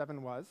chapter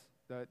 7 was,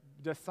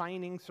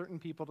 assigning certain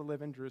people to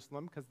live in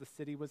Jerusalem because the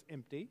city was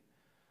empty.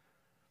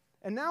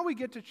 And now we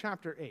get to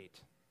chapter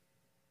 8.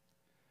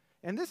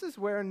 And this is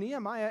where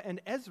Nehemiah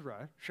and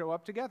Ezra show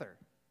up together.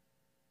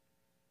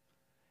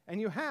 And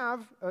you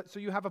have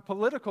a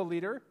political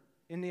leader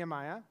in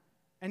Nehemiah,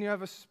 and you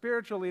have a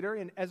spiritual leader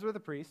in Ezra the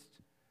priest,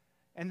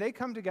 and they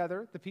come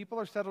together, the people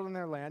are settled in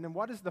their land, and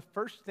what is the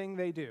first thing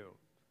they do?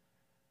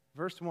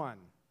 Verse 1,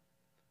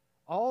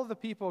 all the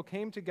people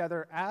came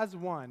together as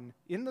one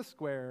in the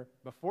square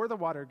before the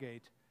water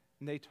gate,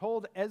 and they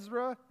told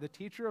Ezra, the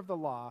teacher of the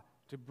law,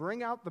 to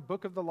bring out the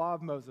book of the law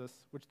of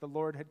Moses, which the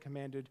Lord had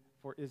commanded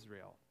for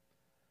Israel.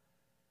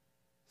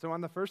 So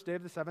on the first day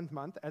of the 7th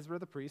month, Ezra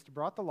the priest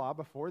brought the law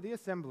before the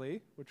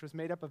assembly, which was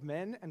made up of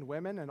men and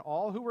women and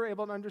all who were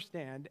able to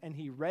understand, and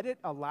he read it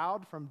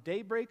aloud from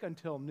daybreak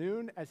until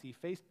noon as he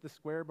faced the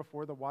square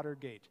before the water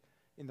gate,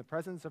 in the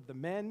presence of the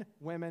men,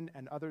 women,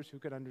 and others who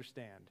could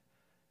understand.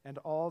 and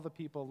all the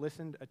people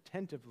listened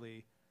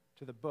attentively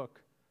to the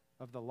book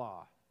of the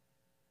law.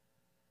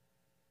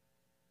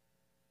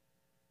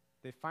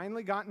 They've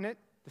finally gotten it.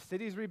 The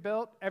city's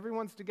rebuilt.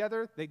 Everyone's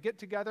together. They get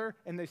together,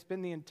 and they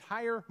spend the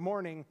entire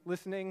morning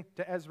listening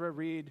to Ezra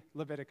read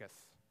Leviticus.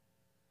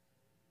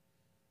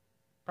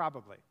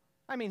 Probably.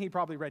 I mean, he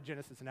probably read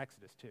Genesis and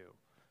Exodus, too.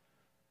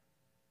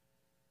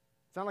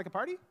 Sound like a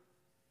party?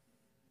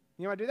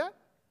 You want to do that?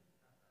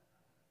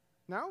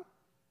 No?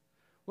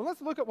 Well,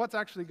 let's look at what's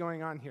actually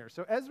going on here.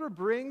 So Ezra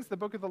brings the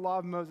book of the law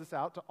of Moses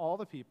out to all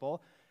the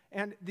people,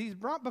 and these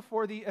brought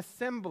before the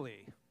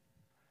assembly.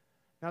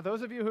 Now,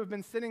 those of you who have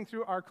been sitting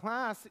through our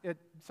class at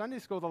Sunday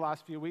school the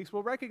last few weeks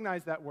will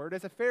recognize that word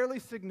as a fairly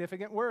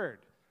significant word.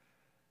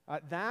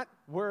 That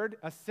word,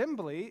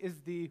 assembly, is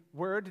the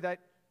word that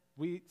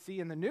we see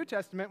in the New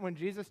Testament when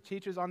Jesus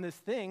teaches on this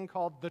thing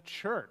called the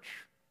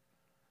church.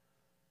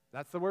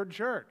 That's the word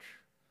church.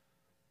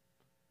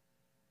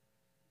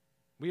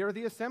 We are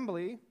the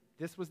assembly.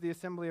 This was the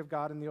assembly of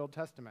God in the Old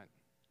Testament,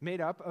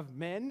 made up of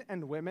men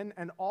and women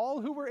and all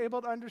who were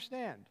able to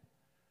understand.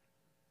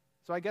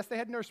 So I guess they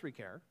had nursery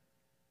care.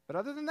 But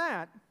other than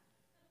that,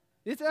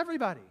 it's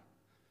everybody.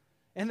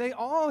 And they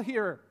all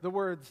hear the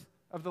words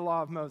of the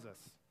law of Moses.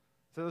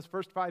 So those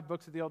first 5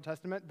 books of the Old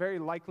Testament very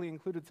likely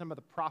included some of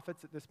the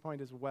prophets at this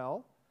point as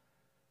well.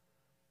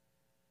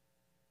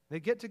 They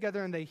get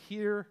together and they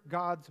hear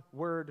God's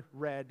word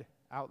read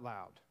out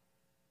loud.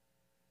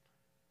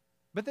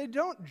 But they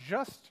don't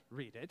just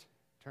read it,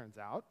 turns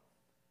out.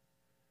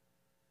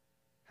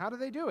 How do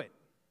they do it?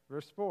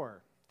 Verse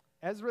 4.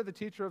 Ezra, the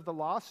teacher of the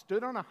law,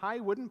 stood on a high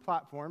wooden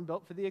platform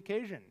built for the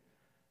occasion.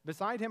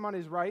 Beside him on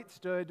his right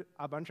stood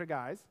a bunch of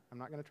guys. I'm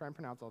not going to try and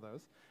pronounce all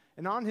those.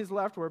 And on his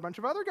left were a bunch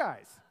of other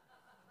guys.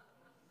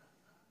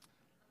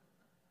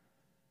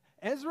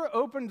 Ezra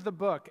opened the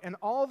book, and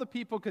all the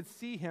people could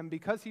see him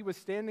because he was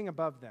standing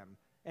above them.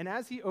 And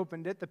as he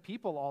opened it, the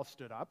people all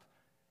stood up.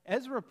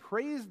 Ezra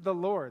praised the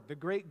Lord, the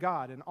great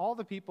God, and all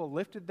the people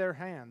lifted their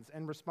hands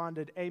and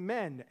responded,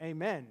 "Amen,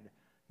 amen."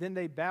 Then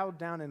they bowed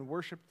down and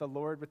worshiped the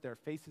Lord with their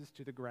faces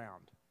to the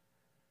ground.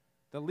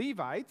 The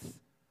Levites,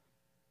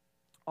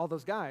 all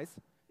those guys,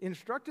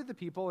 instructed the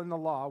people in the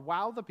law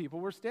while the people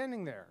were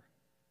standing there.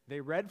 They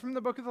read from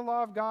the book of the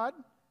law of God,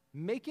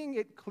 making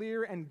it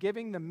clear and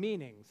giving the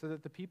meaning so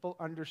that the people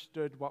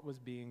understood what was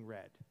being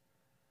read.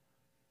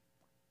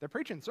 They're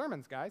preaching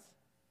sermons, guys.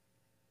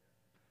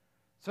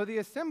 So the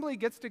assembly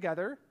gets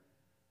together,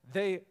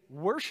 they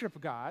worship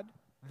God,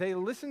 they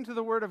listen to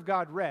the word of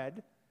God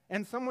read,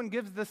 and someone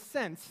gives the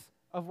sense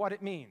of what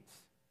it means.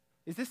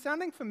 Is this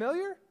sounding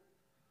familiar?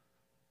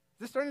 Is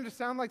this starting to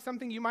sound like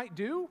something you might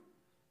do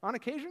on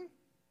occasion?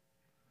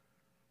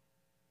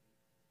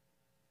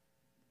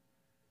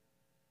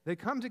 They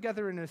come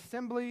together in an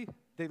assembly,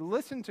 they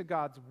listen to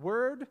God's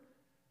word,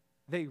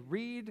 they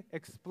read,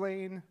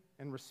 explain,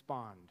 and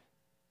respond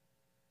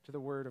to the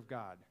word of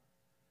God.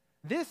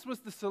 This was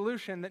the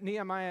solution that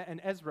Nehemiah and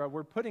Ezra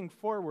were putting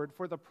forward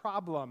for the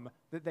problem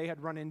that they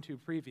had run into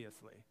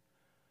previously,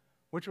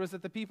 which was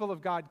that the people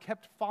of God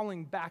kept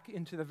falling back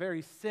into the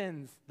very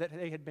sins that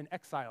they had been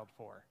exiled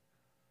for.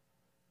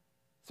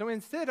 So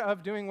instead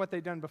of doing what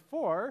they'd done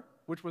before,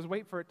 which was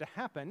wait for it to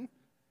happen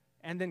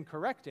and then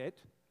correct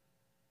it,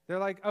 they're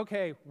like,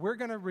 okay, we're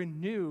going to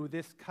renew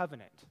this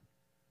covenant.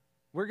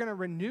 We're going to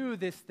renew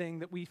this thing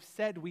that we've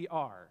said we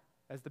are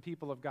as the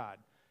people of God.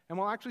 And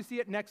we'll actually see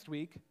it next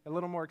week a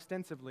little more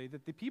extensively,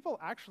 that the people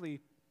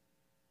actually,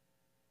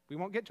 we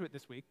won't get to it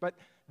this week, but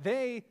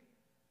they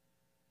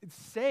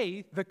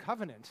say the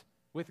covenant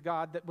with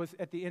God that was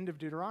at the end of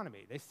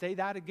Deuteronomy. They say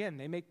that again.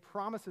 They make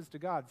promises to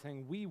God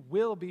saying, we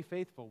will be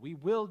faithful. We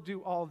will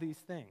do all these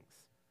things.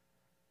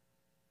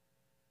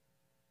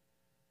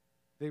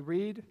 They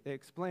read, they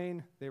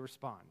explain, they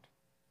respond.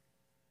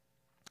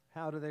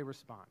 How do they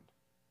respond?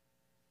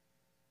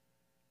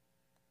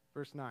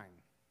 Verse 9.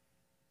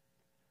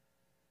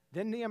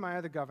 Then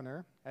Nehemiah the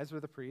governor, Ezra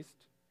the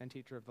priest and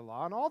teacher of the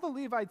law, and all the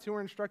Levites who were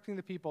instructing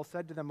the people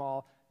said to them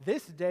all,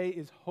 "This day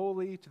is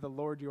holy to the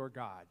Lord your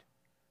God.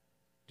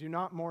 Do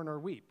not mourn or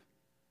weep."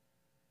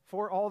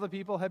 For all the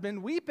people had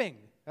been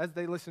weeping as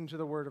they listened to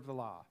the word of the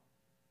law.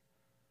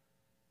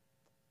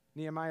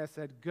 Nehemiah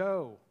said,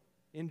 "Go,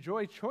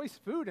 enjoy choice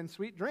food and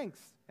sweet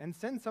drinks, and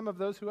send some of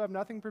those who have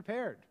nothing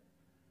prepared.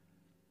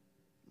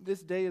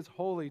 This day is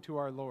holy to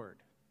our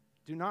Lord.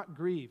 Do not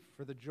grieve,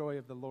 for the joy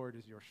of the Lord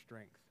is your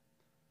strength."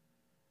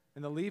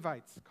 And the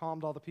Levites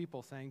calmed all the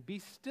people, saying, "Be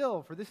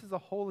still, for this is a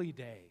holy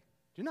day.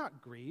 Do not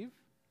grieve."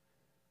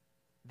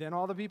 Then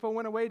all the people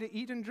went away to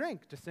eat and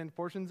drink, to send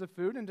portions of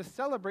food, and to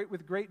celebrate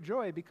with great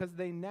joy, because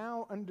they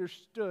now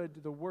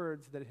understood the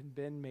words that had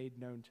been made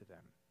known to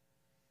them.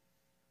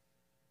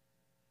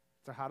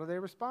 So how do they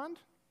respond?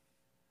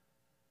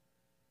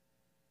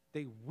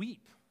 They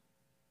weep.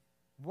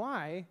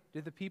 Why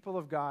did the people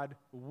of God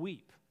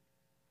weep?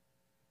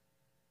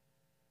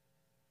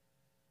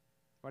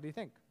 What do you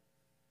think?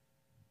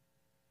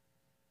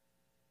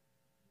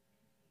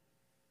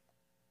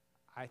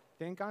 I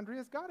think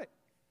Andrea's got it.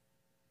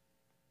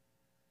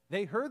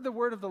 They heard the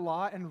word of the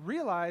law and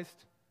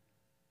realized,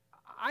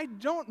 I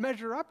don't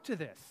measure up to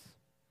this.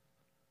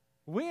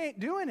 We ain't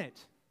doing it.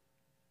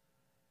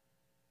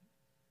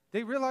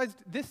 They realized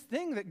this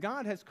thing that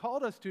God has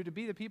called us to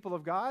be the people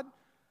of God,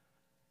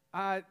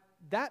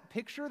 that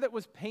picture that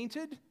was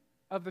painted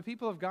of the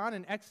people of God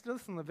in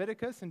Exodus and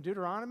Leviticus and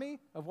Deuteronomy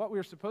of what we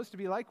were supposed to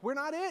be like, we're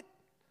not it.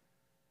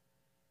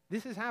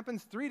 This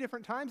happens 3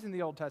 different times in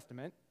the Old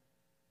Testament.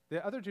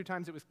 The other 2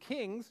 times it was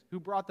kings who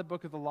brought the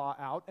book of the law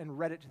out and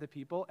read it to the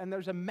people, and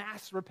there's a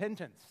mass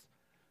repentance.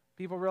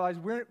 People realize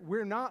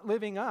we're not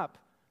living up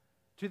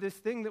to this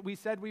thing that we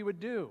said we would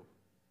do.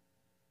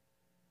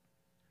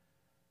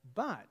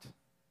 But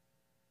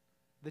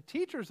the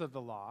teachers of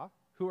the law,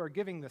 who are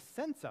giving the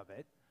sense of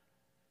it,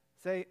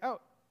 say, oh,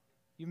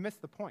 you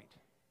missed the point.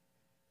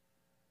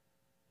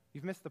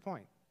 You've missed the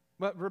point.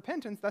 Well,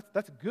 repentance,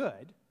 that's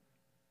good.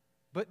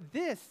 But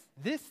this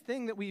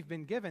thing that we've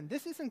been given,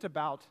 this isn't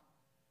about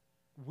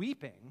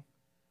weeping.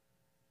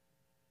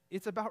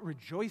 It's about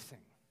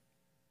rejoicing.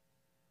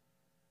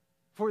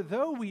 For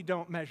though we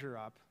don't measure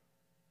up,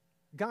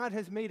 God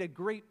has made a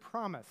great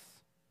promise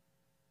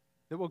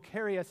that will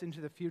carry us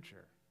into the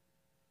future.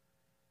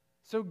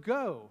 So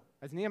go,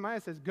 as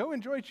Nehemiah says, go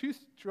enjoy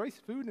choice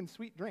food and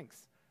sweet drinks.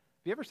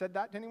 Have you ever said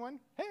that to anyone?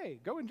 Hey,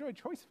 go enjoy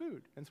choice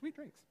food and sweet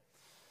drinks.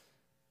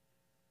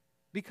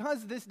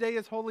 Because this day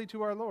is holy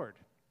to our Lord.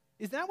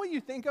 Is that what you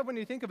think of when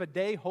you think of a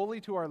day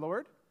holy to our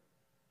Lord?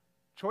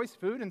 Choice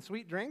food and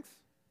sweet drinks?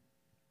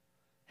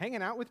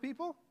 Hanging out with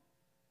people?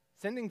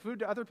 Sending food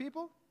to other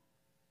people?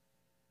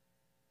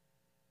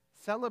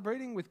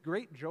 Celebrating with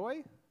great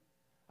joy?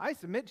 I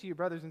submit to you,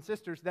 brothers and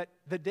sisters, that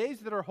the days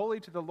that are holy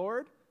to the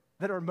Lord,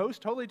 that are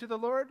most holy to the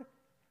Lord,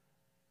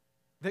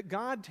 that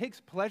God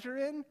takes pleasure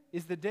in,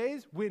 is the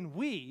days when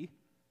we,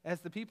 as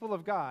the people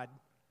of God,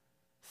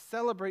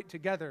 celebrate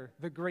together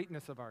the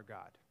greatness of our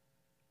God.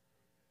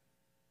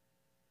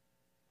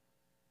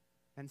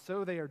 And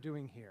so they are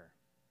doing here.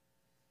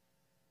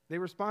 They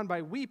respond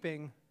by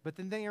weeping, but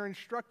then they are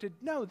instructed,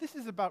 no, this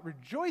is about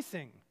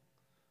rejoicing.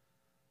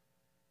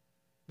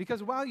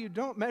 Because while you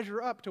don't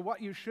measure up to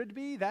what you should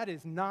be, that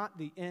is not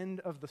the end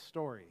of the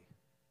story.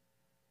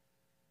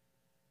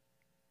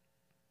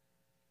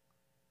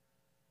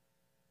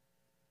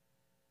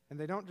 And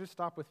they don't just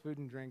stop with food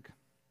and drink,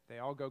 they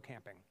all go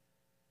camping.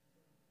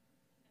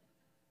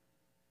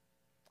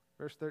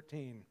 Verse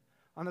 13.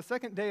 On the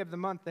 2nd day of the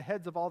month, the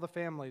heads of all the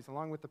families,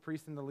 along with the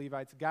priests and the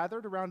Levites,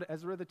 gathered around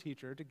Ezra the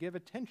teacher to give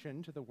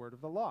attention to the word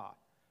of the law.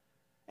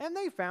 And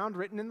they found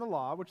written in the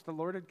law, which the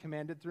Lord had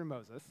commanded through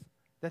Moses,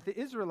 that the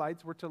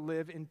Israelites were to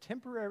live in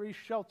temporary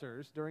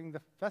shelters during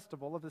the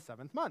festival of the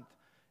 7th month,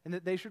 and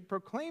that they should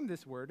proclaim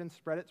this word and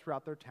spread it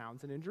throughout their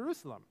towns and in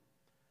Jerusalem.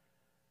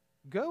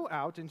 Go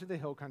out into the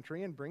hill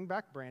country and bring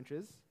back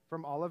branches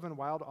from olive and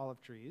wild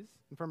olive trees,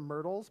 and from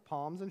myrtles,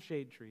 palms, and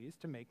shade trees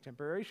to make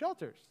temporary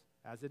shelters,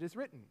 as it is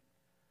written.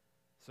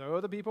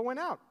 So the people went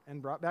out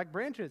and brought back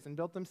branches and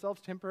built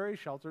themselves temporary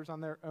shelters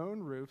on their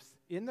own roofs,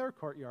 in their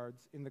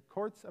courtyards, in the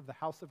courts of the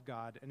house of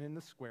God, and in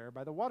the square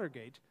by the water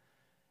gate,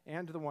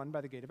 and the one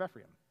by the gate of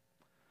Ephraim.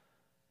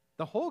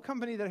 The whole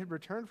company that had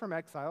returned from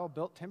exile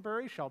built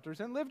temporary shelters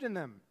and lived in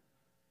them.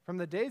 From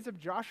the days of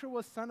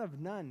Joshua son of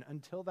Nun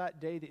until that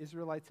day, the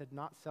Israelites had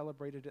not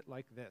celebrated it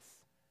like this,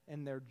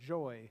 and their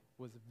joy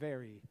was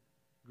very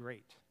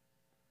great.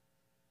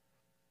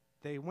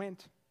 They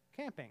went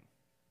camping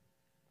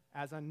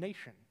as a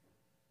nation.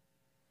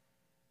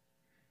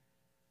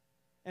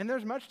 And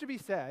there's much to be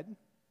said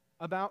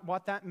about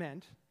what that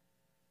meant,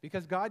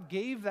 because God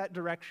gave that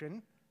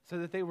direction so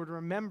that they would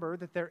remember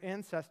that their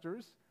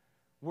ancestors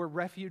were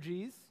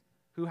refugees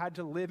who had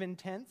to live in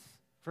tents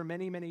for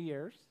many, many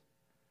years.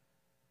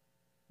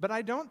 But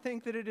I don't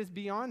think that it is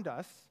beyond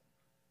us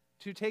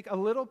to take a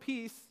little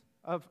piece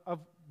of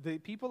the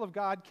people of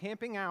God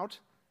camping out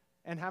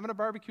and having a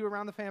barbecue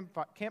around the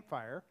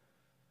campfire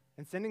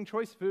and sending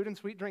choice food and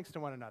sweet drinks to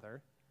one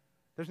another.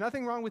 There's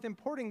nothing wrong with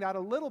importing that a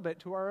little bit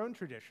to our own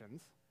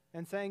traditions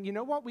and saying, you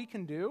know what we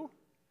can do?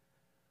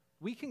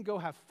 We can go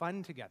have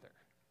fun together.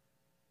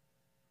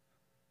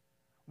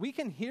 We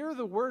can hear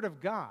the word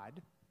of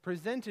God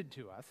presented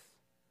to us,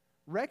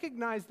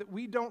 recognize that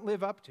we don't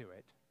live up to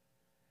it,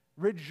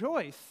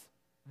 rejoice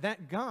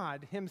that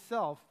God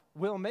himself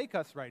will make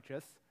us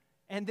righteous,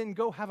 and then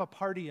go have a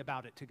party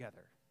about it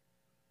together.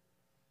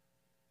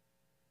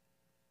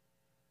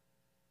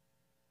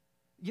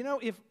 You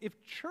know,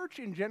 if church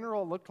in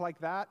general looked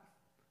like that,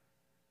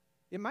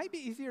 it might be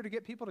easier to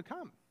get people to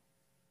come.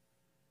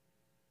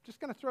 Just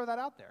going to throw that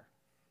out there.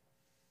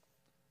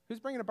 Who's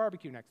bringing a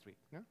barbecue next week?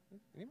 No?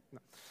 Anyone?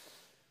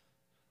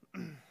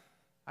 No.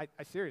 I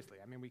seriously,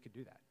 I mean, we could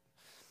do that.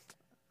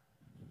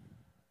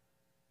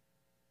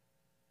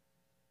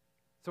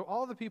 So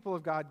all the people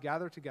of God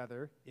gather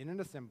together in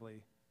an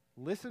assembly,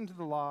 listen to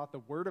the law, the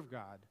word of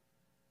God,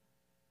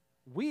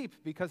 weep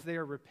because they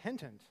are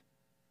repentant,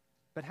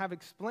 but have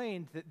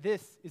explained that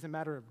this is a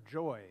matter of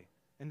joy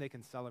and they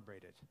can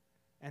celebrate it.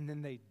 And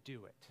then they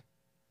do it.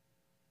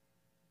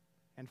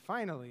 And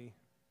finally,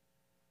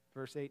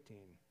 verse 18,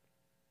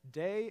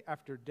 day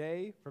after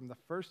day, from the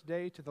first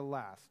day to the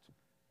last,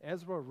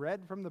 Ezra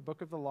read from the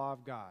book of the law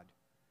of God.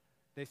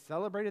 They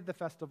celebrated the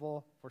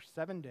festival for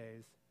 7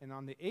 days, and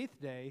on the 8th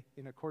day,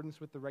 in accordance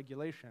with the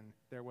regulation,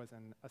 there was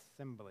an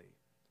assembly.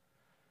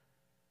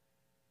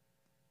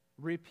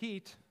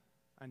 Repeat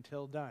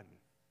until done.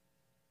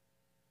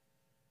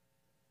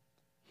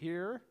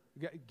 Here,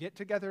 get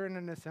together in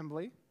an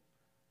assembly,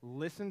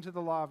 listen to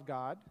the law of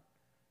God,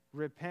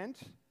 repent,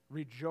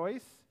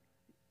 rejoice,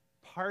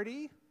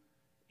 party,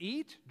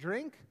 eat,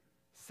 drink,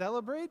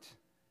 celebrate,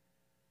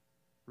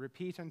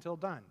 repeat until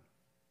done.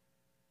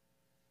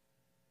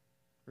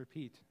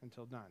 Repeat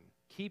until done.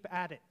 Keep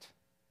at it.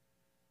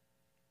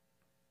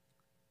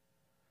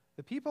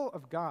 The people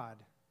of God,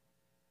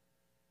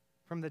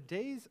 from the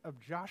days of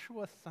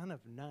Joshua, son of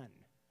Nun,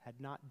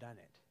 had not done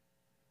it.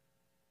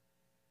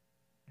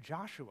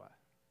 Joshua.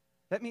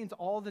 That means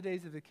all the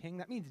days of the king.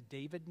 That means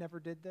David never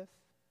did this.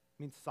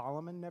 It means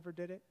Solomon never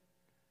did it.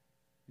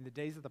 In the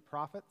days of the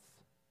prophets.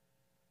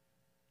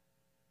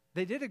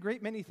 They did a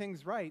great many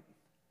things right.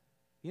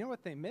 You know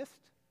what they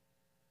missed?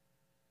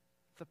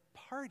 The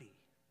party.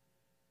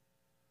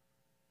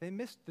 They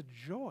missed the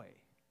joy.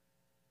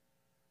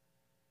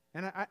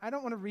 And I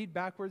don't want to read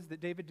backwards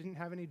that David didn't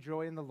have any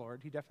joy in the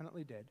Lord. He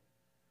definitely did.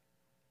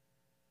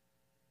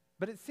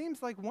 But it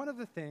seems like one of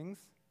the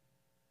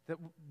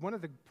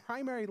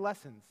primary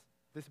lessons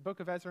this book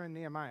of Ezra and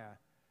Nehemiah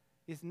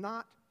is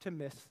not to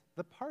miss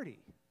the party.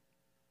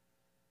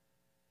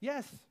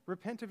 Yes,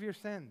 repent of your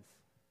sins.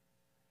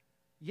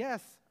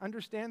 Yes,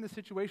 understand the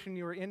situation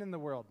you are in the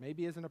world,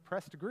 maybe as an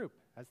oppressed group,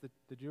 as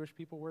the Jewish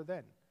people were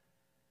then.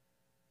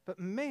 But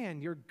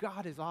man, your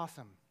God is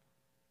awesome.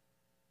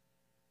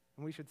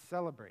 And we should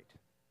celebrate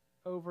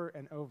over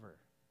and over.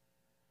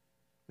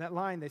 That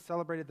line, they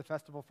celebrated the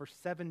festival for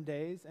 7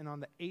 days, and on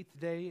the 8th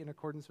day, in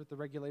accordance with the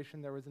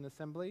regulation, there was an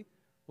assembly.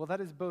 Well,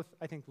 that is both,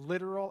 I think,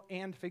 literal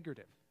and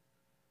figurative.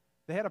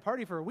 They had a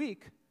party for a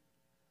week,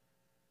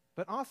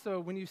 but also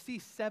when you see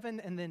 7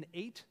 and then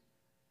 8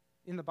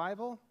 in the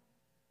Bible,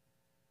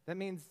 that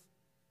means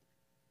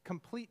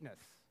completeness.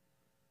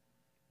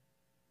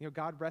 You know,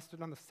 God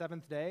rested on the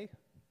 7th day,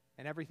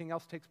 and everything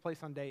else takes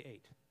place on day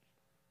 8.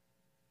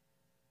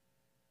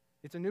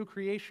 It's a new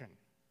creation.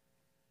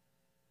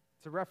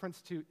 It's a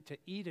reference to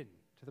Eden,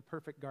 to the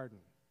perfect garden.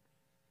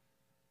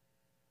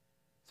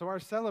 So our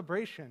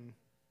celebration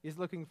is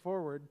looking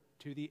forward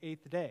to the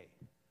 8th day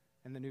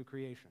and the new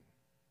creation.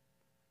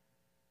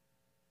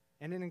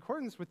 And in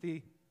accordance with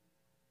the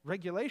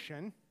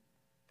regulation,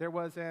 there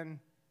was an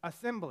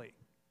assembly.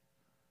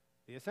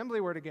 The assembly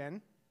word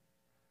again.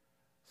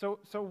 So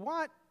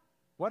what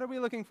are we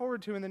looking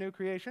forward to in the new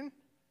creation?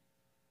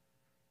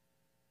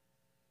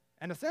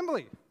 An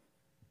assembly.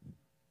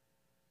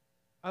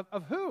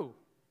 Of who?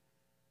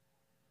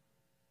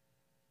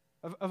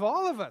 Of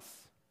all of us.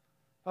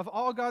 Of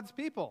all God's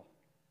people.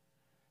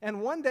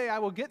 And one day I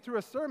will get through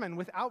a sermon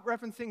without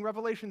referencing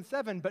Revelation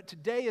 7, but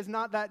today is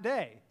not that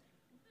day.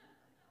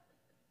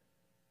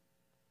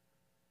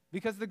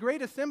 Because the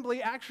great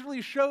assembly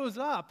actually shows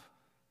up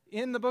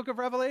in the book of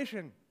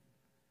Revelation.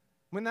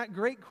 When that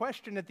great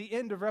question at the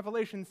end of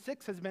Revelation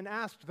 6 has been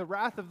asked, the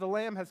wrath of the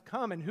Lamb has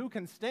come, and who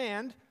can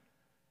stand?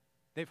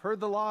 They've heard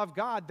the law of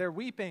God, they're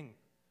weeping.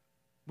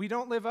 We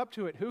don't live up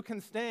to it, who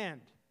can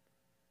stand?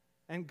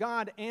 And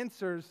God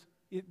answers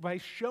it by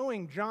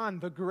showing John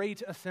the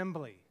great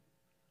assembly.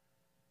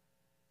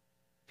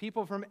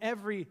 People from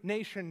every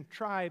nation,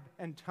 tribe,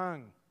 and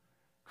tongue,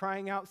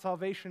 crying out,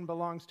 salvation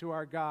belongs to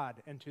our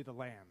God and to the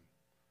Lamb.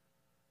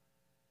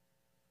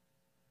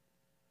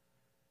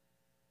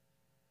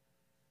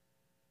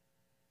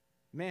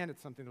 Man,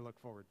 it's something to look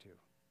forward to.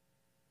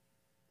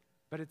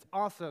 But it's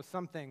also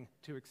something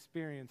to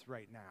experience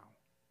right now.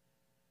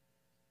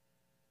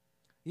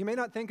 You may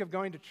not think of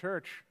going to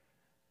church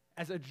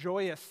as a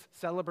joyous,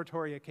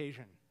 celebratory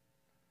occasion,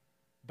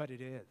 but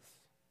it is.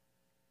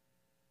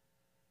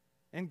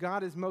 And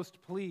God is most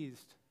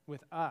pleased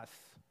with us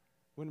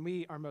when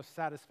we are most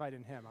satisfied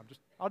in Him.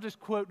 I'll just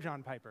quote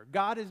John Piper.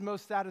 God is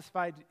most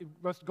satisfied,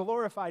 most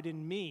glorified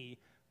in me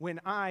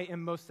when I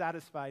am most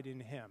satisfied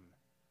in Him.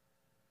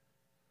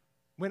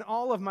 When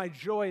all of my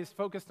joy is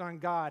focused on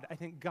God, I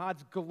think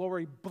God's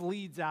glory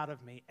bleeds out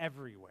of me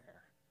everywhere.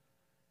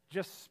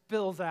 Just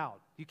spills out.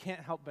 You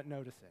can't help but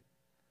notice it.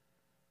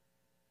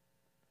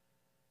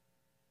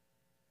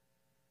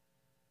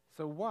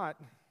 So what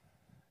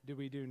do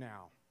we do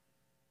now?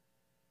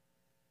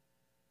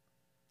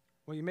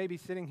 Well, you may be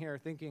sitting here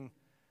thinking,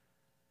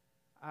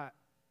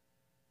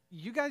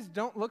 you guys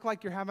don't look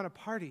like you're having a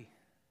party.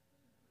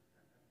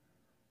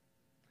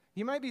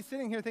 You might be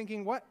sitting here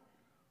thinking, what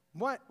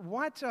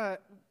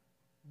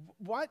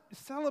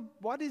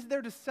is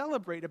there to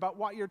celebrate about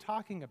what you're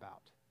talking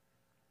about?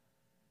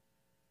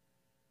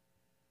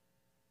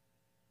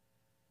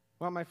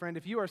 Well, my friend,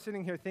 if you are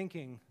sitting here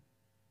thinking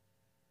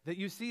that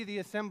you see the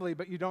assembly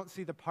but you don't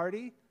see the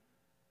party,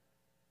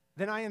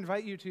 then I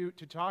invite you to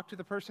talk to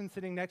the person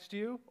sitting next to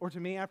you or to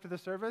me after the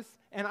service,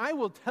 and I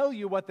will tell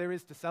you what there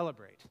is to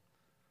celebrate.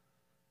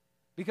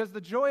 Because the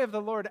joy of the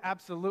Lord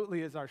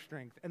absolutely is our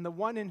strength, and the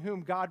one in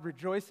whom God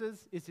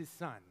rejoices is His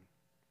Son.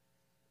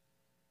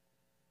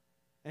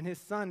 and his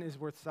Son is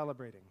worth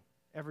celebrating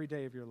every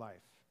day of your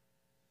life.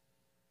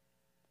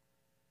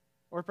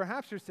 Or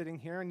perhaps you're sitting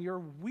here and you're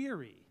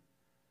weary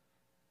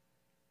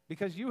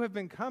because you have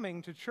been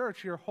coming to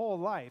church your whole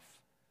life,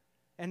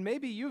 and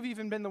maybe you've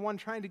even been the one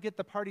trying to get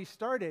the party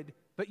started,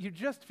 but you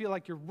just feel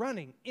like you're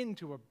running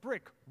into a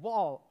brick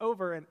wall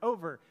over and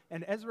over,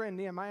 and Ezra and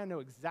Nehemiah know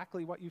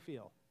exactly what you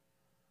feel.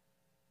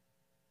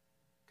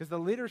 Because the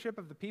leadership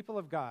of the people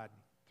of God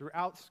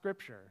throughout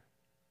Scripture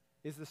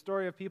is the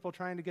story of people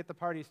trying to get the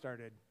party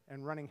started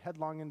and running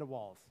headlong into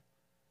walls.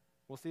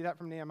 We'll see that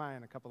from Nehemiah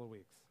in a couple of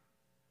weeks.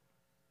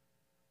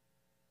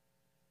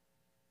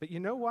 But you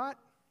know what?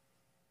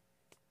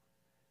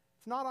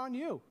 It's not on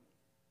you.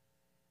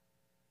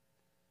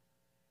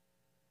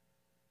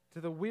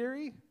 To the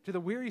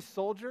weary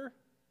soldier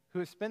who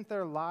has spent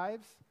their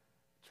lives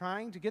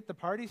trying to get the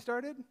party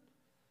started,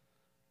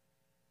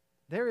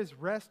 there is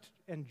rest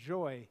and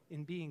joy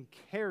in being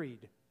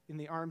carried in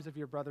the arms of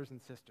your brothers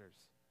and sisters.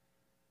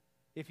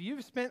 If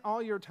you've spent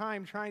all your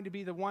time trying to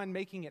be the one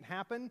making it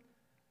happen,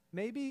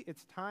 maybe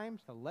it's time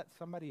to let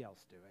somebody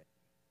else do it.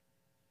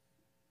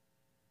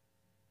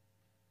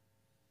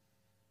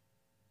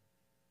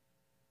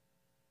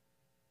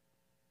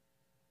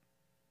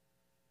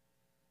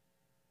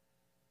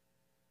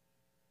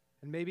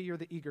 And maybe you're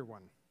the eager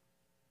one.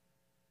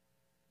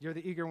 You're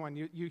the eager one.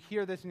 You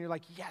hear this and you're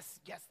like, yes,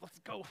 let's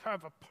go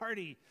have a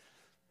party.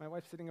 My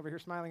wife's sitting over here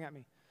smiling at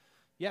me.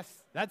 Yes,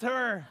 that's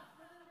her.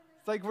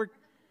 It's like we're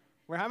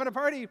having a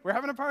party. We're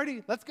having a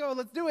party. Let's go.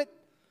 Let's do it.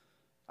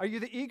 Are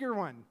you the eager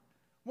one?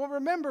 Well,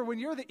 remember, when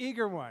you're the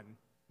eager one,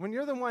 when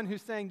you're the one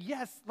who's saying,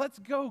 yes, let's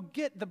go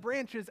get the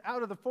branches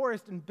out of the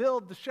forest and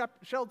build the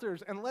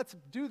shelters and let's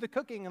do the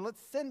cooking and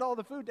let's send all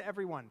the food to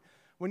everyone.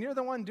 When you're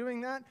the one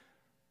doing that,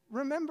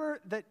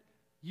 remember that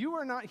you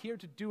are not here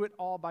to do it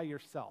all by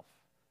yourself.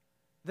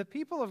 The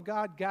people of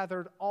God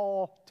gathered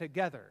all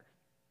together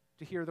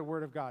to hear the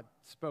word of God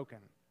spoken.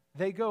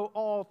 They go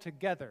all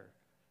together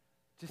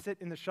to sit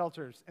in the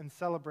shelters and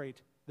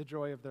celebrate the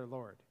joy of their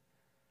Lord.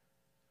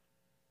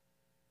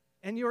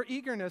 And your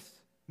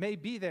eagerness may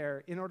be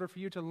there in order for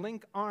you to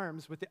link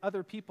arms with the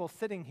other people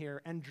sitting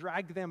here and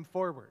drag them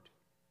forward.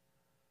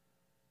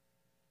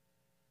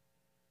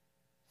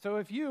 So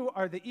if you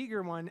are the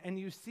eager one and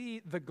you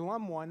see the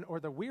glum one or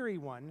the weary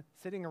one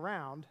sitting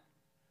around,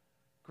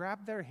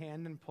 grab their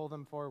hand and pull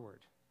them forward.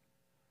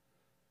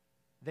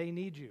 They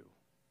need you.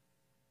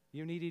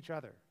 You need each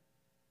other.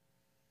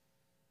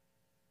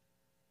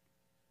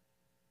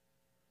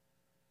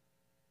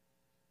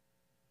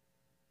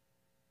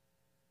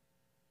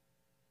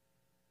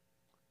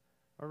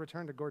 I'll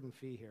return to Gordon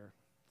Fee here.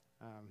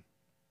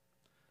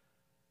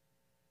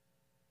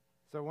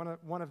 So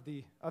one of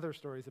the other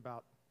stories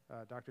about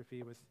Dr.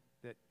 Fee was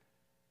that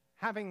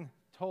having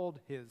told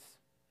his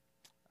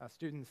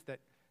students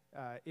that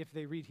if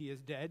they read he is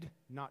dead,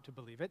 not to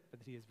believe it, but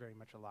that he is very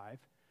much alive,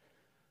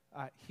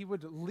 he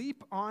would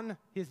leap on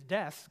his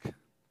desk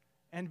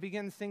and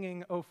begin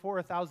singing, "Oh, for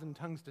 1,000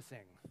 tongues to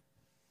sing."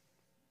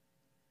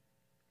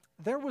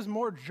 There was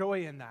more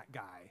joy in that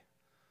guy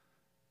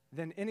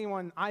than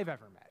anyone I've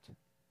ever met.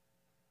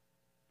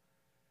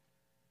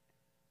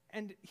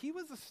 And he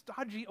was a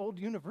stodgy old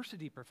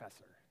university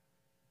professor.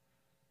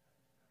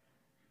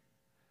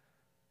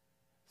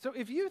 So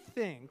if you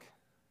think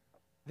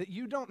that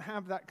you don't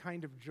have that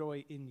kind of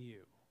joy in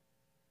you,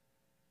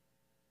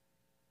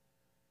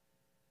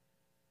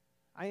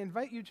 I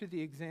invite you to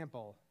the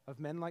example of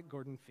men like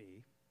Gordon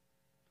Fee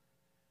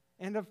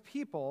and of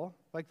people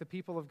like the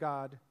people of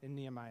God in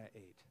Nehemiah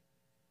 8.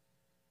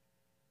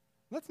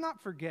 Let's not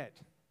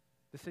forget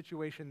the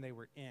situation they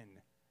were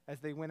in as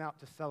they went out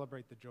to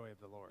celebrate the joy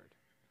of the Lord.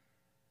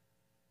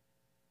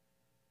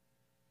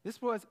 This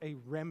was a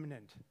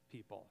remnant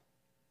people.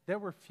 There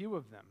were few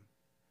of them.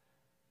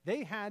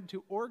 They had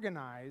to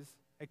organize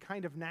a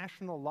kind of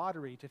national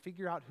lottery to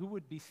figure out who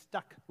would be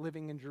stuck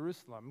living in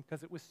Jerusalem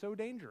because it was so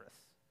dangerous.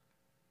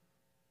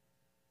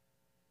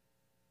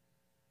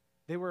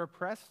 They were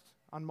oppressed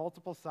on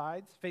multiple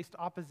sides, faced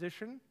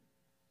opposition.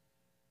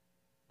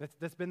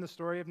 That's been the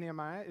story of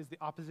Nehemiah, is the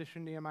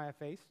opposition Nehemiah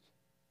faced.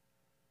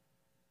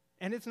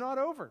 And it's not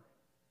over.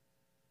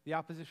 The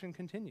opposition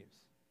continues.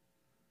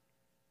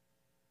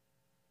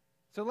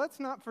 So let's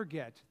not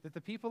forget that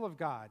the people of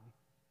God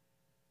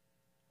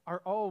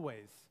are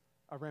always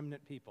a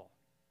remnant people,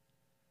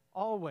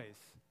 always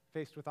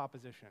faced with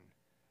opposition,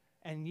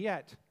 and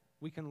yet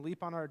we can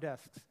leap on our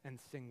desks and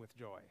sing with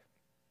joy.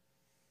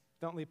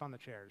 Don't leap on the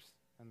chairs,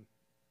 and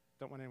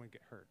don't want anyone to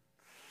get hurt.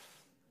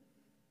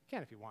 You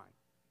can if you want.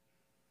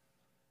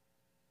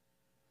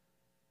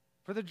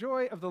 For the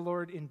joy of the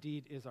Lord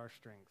indeed is our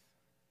strength.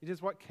 It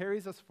is what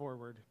carries us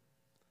forward.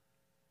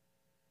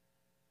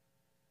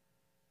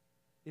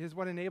 It is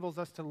what enables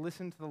us to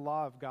listen to the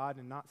law of God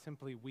and not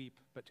simply weep,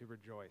 but to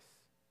rejoice.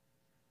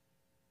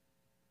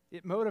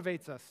 It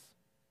motivates us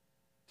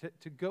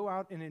to go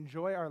out and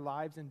enjoy our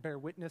lives and bear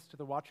witness to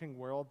the watching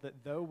world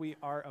that though we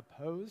are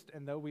opposed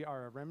and though we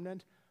are a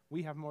remnant,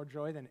 we have more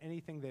joy than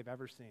anything they've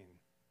ever seen.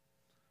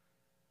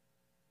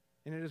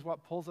 And it is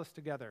what pulls us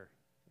together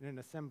in an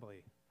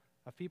assembly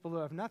of people who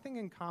have nothing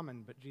in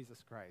common but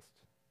Jesus Christ,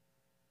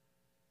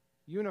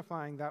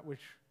 unifying that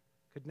which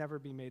could never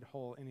be made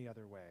whole any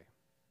other way.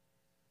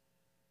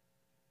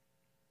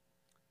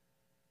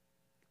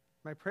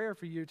 My prayer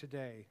for you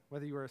today,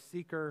 whether you are a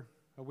seeker,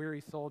 a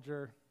weary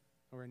soldier,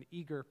 or an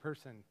eager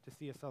person to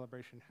see a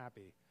celebration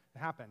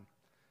happen,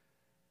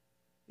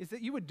 is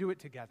that you would do it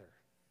together.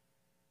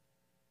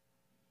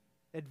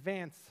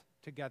 Advance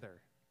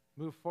together.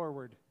 Move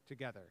forward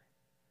together.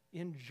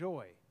 In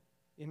joy,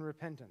 in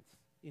repentance,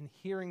 in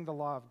hearing the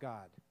law of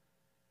God,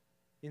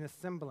 in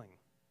assembling,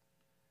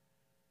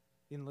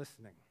 in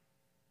listening.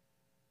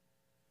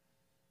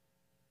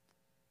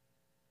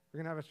 We're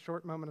going to have a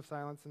short moment of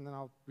silence, and then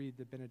I'll read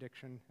the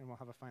benediction, and we'll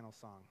have a final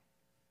song.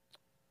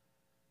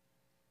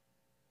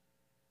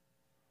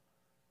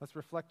 Let's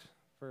reflect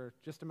for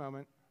just a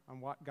moment on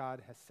what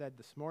God has said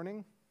this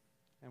morning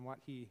and what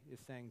he is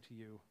saying to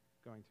you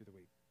going through the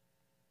week.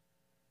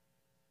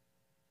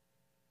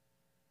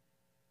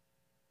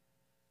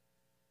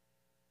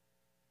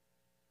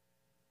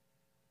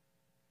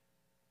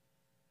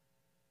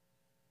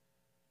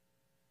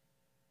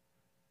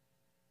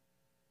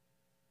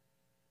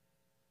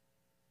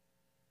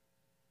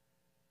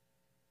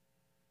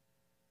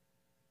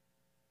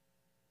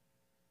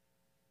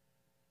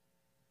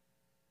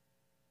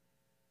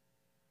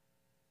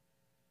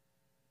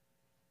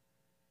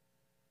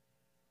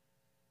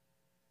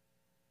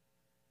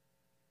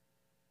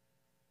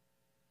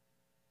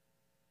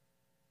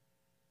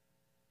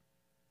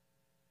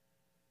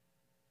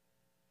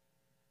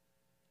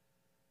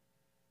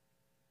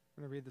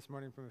 I'm going to read this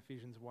morning from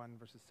Ephesians 1,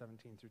 verses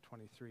 17 through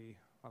 23,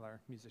 while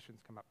our musicians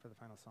come up for the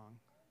final song.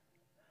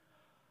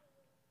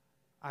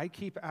 I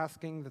keep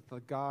asking that the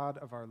God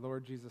of our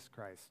Lord Jesus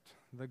Christ,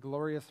 the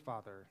glorious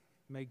Father,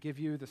 may give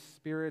you the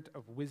spirit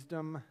of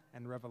wisdom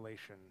and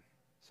revelation,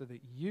 so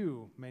that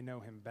you may know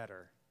him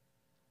better.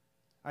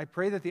 I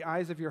pray that the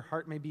eyes of your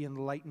heart may be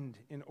enlightened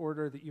in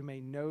order that you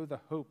may know the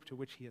hope to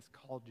which he has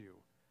called you,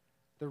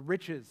 the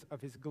riches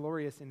of his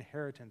glorious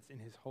inheritance in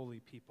his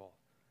holy people,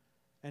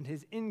 and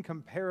his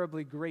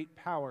incomparably great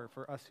power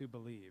for us who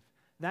believe.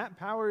 That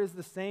power is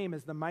the same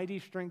as the mighty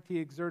strength he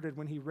exerted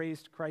when he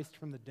raised Christ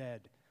from the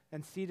dead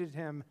and seated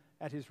him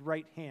at his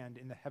right hand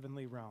in the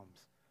heavenly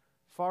realms,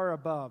 far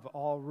above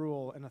all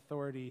rule and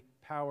authority,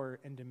 power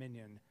and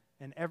dominion,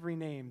 and every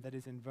name that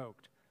is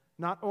invoked,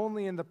 not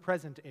only in the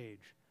present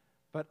age,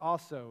 but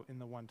also in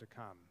the one to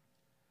come.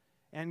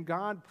 And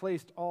God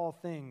placed all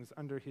things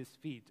under his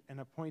feet and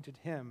appointed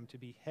him to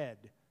be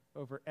head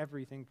over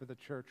everything for the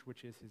church,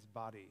 which is his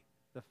body,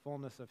 the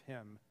fullness of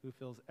him who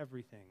fills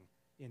everything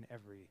in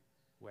every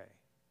way.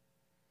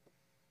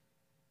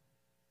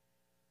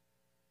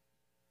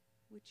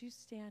 Would you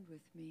stand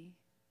with me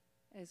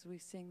as we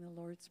sing the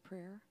Lord's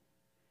Prayer?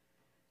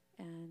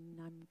 And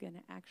I'm going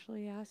to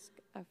actually ask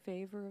a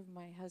favor of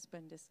my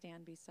husband to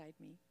stand beside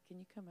me. Can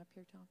you come up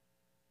here, Tom?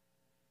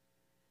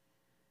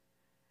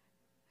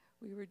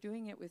 We were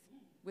doing it with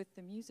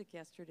the music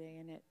yesterday,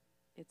 and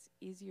it's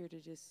easier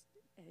to just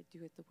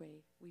do it the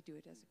way we do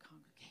it as a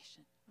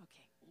congregation.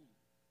 Okay.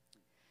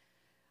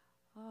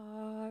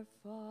 Our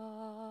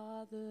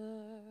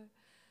Father,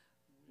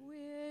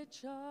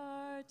 which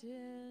art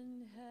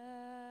in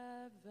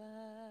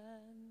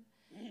heaven,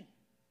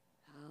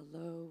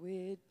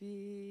 hallowed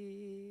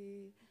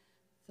be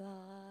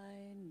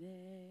thy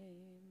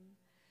name.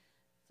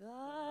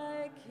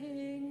 Thy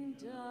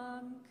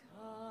kingdom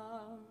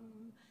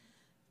come,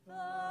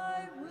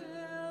 thy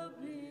will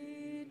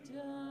be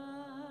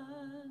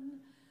done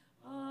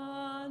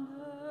on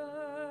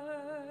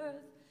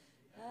earth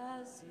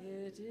as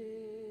it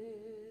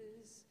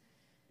is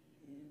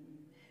in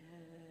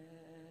heaven.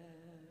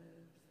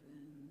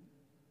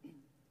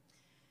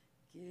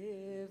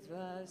 Give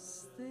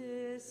us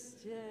this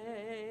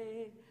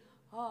day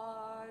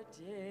our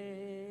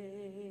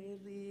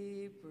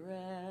daily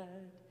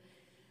bread,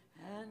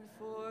 and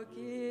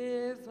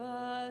forgive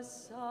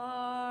us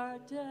our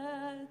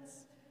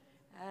debts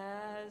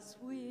as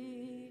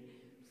we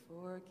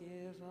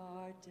forgive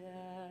our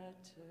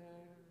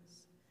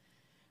debtors.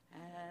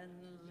 And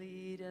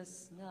lead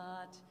us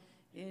not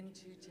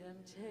into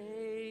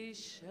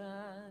temptation,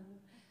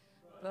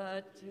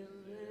 but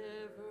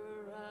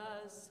deliver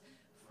us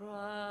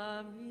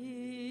from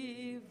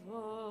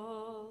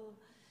evil.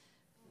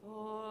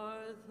 For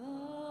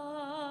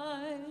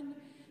thine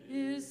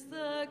is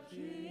the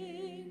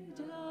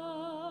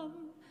kingdom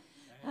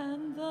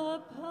and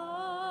the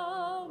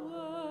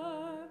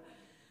power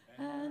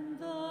and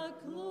the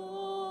glory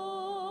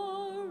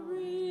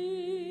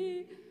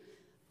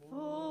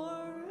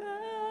forever.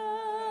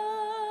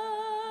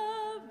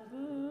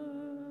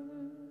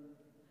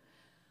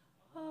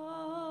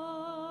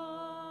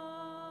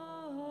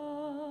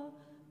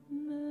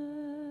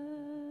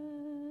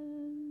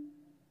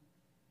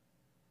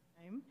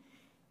 Amen.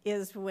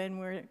 Is when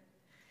we're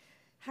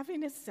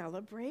having a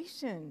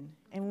celebration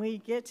and we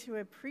get to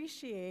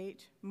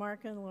appreciate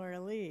Mark and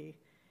Laura Lee.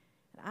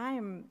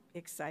 I'm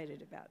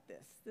excited about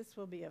this. This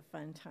will be a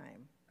fun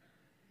time.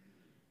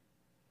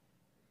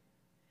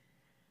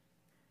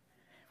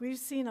 We've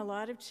seen a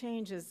lot of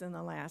changes in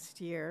the last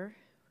year.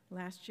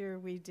 Last year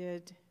we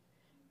did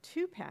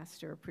 2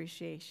 pastor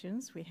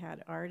appreciations. We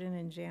had Arden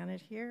and Janet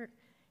here,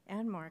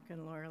 and Mark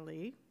and Laura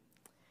Lee.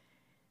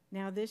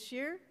 Now this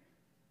year,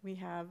 we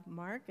have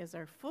Mark as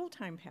our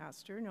full-time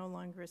pastor, no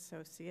longer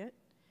associate.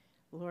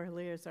 Laura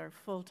Lee is our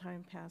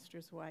full-time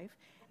pastor's wife.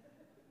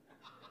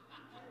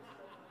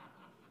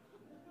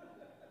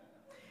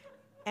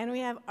 And we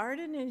have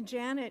Arden and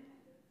Janet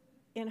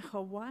in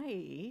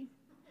Hawaii,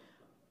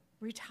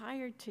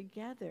 retired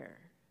together.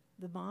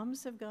 The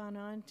moms have gone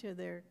on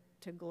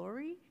to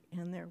glory,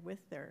 and they're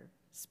with their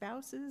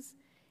spouses,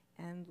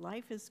 and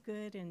life is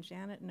good, and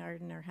Janet and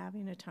Arden are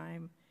having a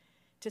time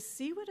to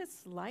see what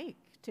it's like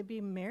to be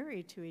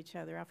married to each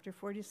other after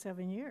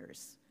 47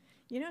 years.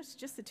 You know, it's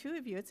just the 2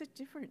 of you. It's a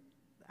different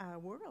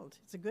world.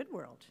 It's a good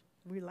world.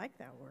 We like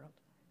that world.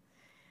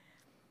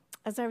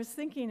 As I was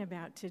thinking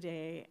about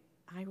today,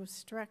 I was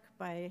struck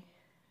by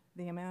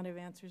the amount of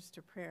answers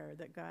to prayer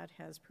that God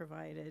has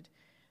provided,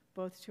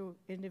 both to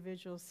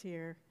individuals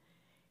here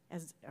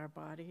as our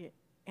body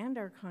and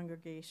our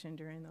congregation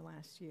during the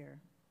last year.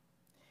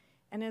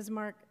 And as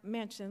Mark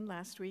mentioned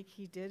last week,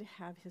 he did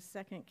have his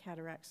 2nd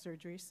cataract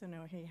surgery, so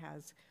now he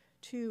has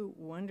 2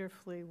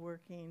 wonderfully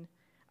working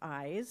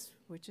eyes,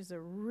 which is a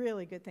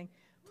really good thing.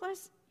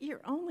 Plus, you're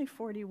only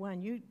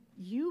 41.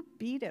 You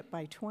beat it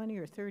by 20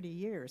 or 30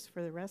 years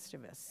for the rest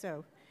of us,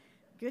 so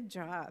good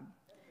job.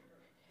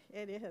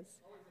 It is.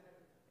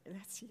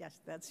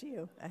 That's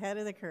you, ahead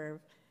of the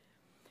curve.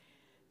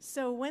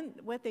 So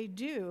what they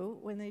do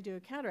when they do a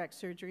cataract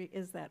surgery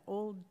is that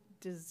old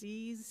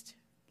diseased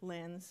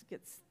lens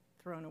gets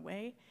thrown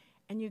away,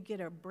 and you get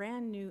a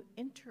brand new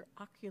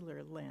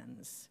interocular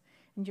lens.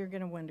 And you're going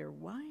to wonder,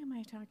 why am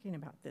I talking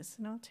about this?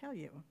 And I'll tell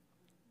you.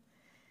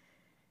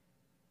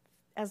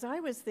 As I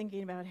was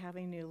thinking about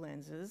having new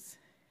lenses,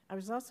 I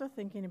was also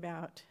thinking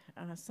about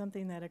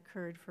something that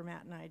occurred for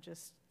Matt and I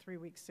just 3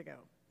 weeks ago.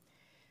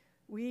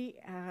 We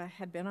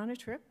had been on a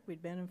trip.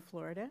 We'd been in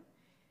Florida,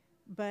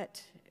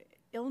 but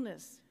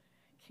illness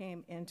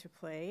came into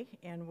play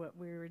and what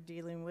we were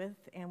dealing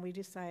with, and we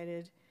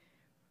decided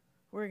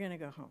we're going to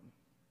go home.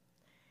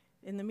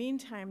 In the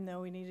meantime,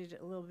 though, we needed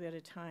a little bit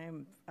of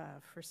time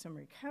for some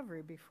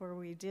recovery before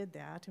we did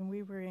that, and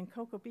we were in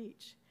Cocoa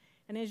Beach.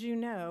 And as you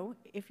know,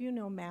 if you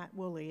know Matt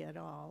Woolley at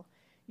all,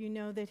 you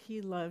know that he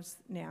loves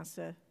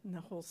NASA and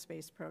the whole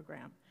space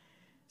program.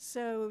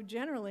 So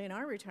generally in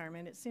our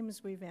retirement, it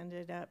seems we've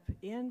ended up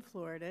in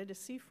Florida to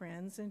see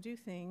friends and do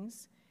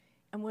things.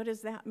 And what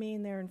does that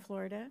mean there in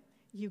Florida?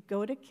 You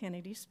go to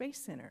Kennedy Space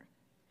Center.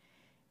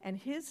 And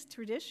his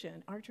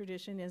tradition, our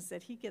tradition, is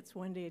that he gets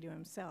one day to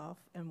himself,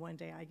 and one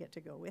day I get to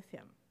go with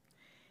him.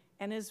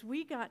 And as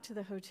we got to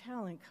the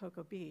hotel in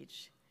Cocoa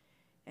Beach,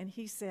 and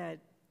he said,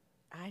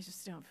 I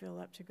just don't feel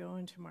up to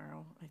going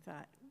tomorrow, I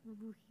thought,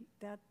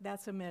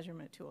 that's a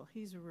measurement tool.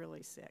 He's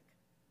really sick.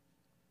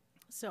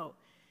 So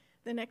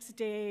the next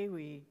day,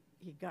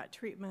 he got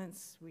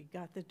treatments, we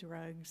got the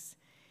drugs,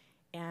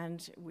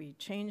 and we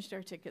changed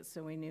our tickets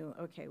so we knew,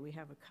 okay, we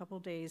have a couple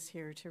days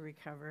here to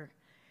recover.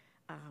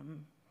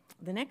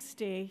 The next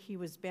day, he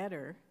was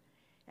better,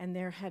 and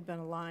there had been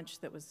a launch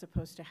that was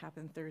supposed to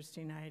happen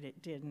Thursday night.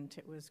 It didn't.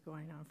 It was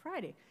going on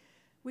Friday.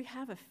 We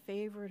have a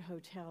favorite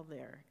hotel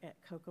there at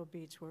Cocoa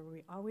Beach where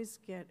we always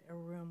get a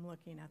room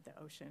looking at the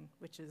ocean,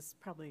 which is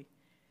probably,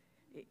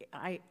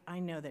 I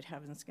know that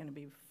heaven's going to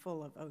be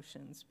full of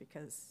oceans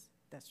because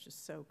that's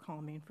just so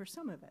calming for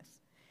some of us.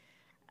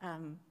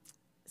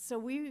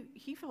 So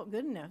he felt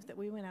good enough that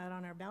we went out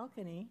on our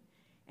balcony,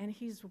 and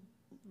he's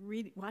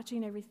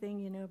watching everything,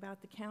 you know,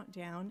 about the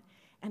countdown,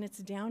 and it's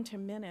down to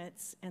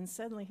minutes, and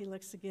suddenly he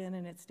looks again,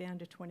 and it's down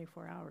to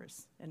 24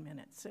 hours and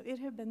minutes. So it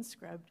had been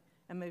scrubbed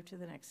and moved to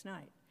the next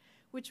night,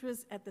 which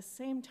was at the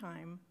same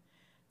time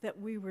that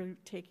we were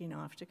taking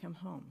off to come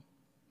home.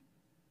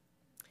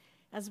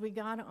 As we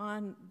got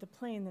on the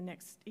plane the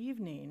next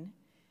evening,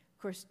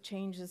 of course,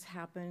 changes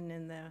happen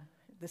in the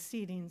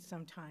seating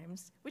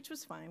sometimes, which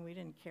was fine. We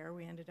didn't care.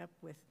 We ended up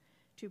with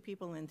 2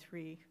 people in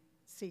 3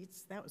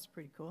 seats. That was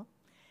pretty cool.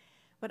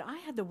 But I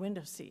had the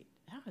window seat.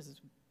 That was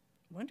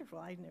wonderful.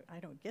 I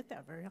don't get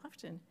that very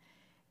often.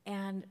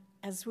 And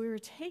as we were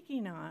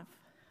taking off,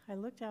 I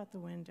looked out the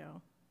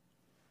window,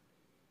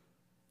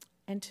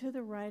 and to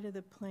the right of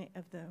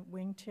the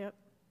wingtip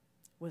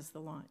was the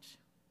launch.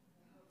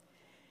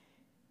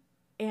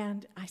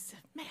 And I said,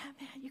 man,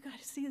 you got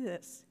to see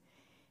this.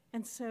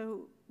 And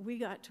so we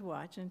got to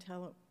watch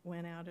until it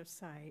went out of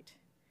sight.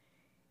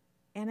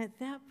 And at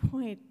that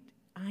point,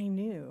 I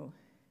knew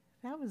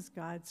that was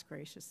God's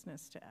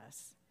graciousness to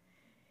us.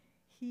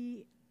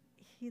 He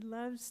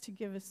loves to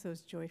give us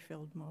those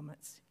joy-filled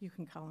moments. You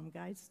can call them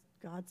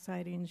God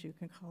sightings, you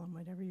can call them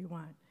whatever you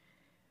want.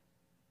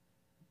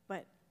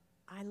 But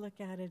I look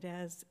at it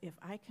as, if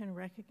I can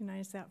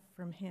recognize that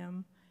from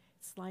him,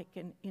 it's like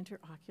an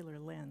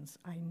interocular lens.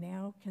 I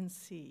now can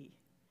see.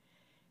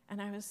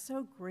 And I was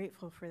so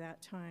grateful for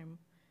that time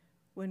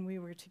when we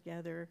were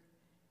together.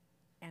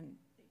 And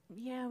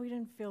yeah, we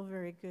didn't feel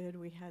very good.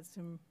 We had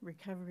some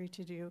recovery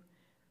to do.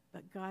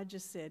 But God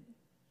just said,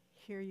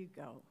 here you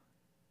go.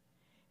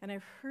 And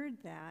I've heard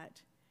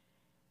that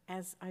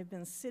as I've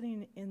been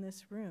sitting in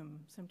this room,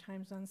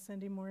 sometimes on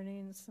Sunday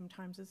mornings,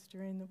 sometimes it's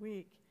during the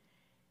week.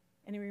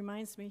 And he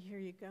reminds me, here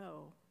you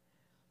go.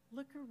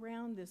 Look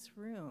around this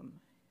room.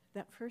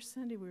 That first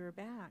Sunday we were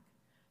back,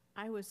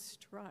 I was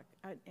struck,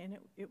 and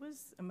it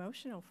was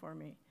emotional for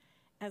me,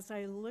 as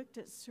I looked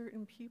at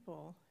certain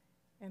people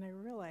and I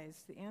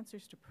realized the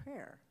answers to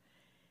prayer.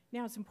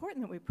 Now, it's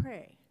important that we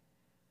pray,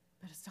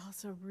 but it's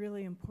also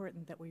really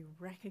important that we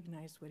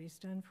recognize what he's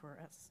done for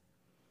us.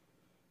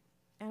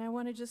 And I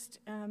want to just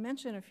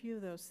mention a few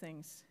of those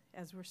things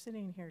as we're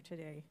sitting here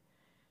today.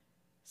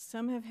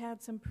 Some have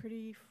had some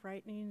pretty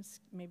frightening,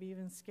 maybe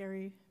even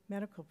scary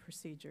medical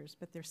procedures,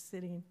 but they're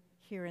sitting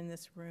here in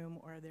this room,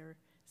 or they're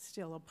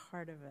still a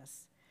part of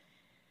us.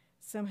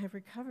 Some have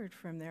recovered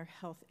from their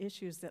health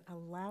issues that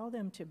allow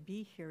them to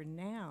be here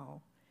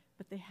now,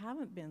 but they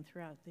haven't been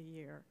throughout the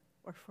year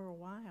or for a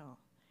while.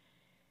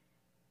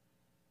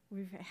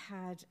 We've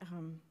had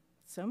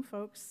some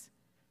folks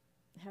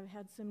have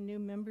had some new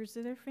members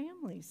of their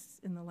families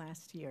in the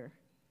last year.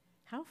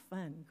 How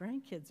fun.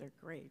 Grandkids are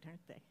great,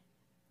 aren't they?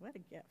 What a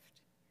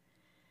gift.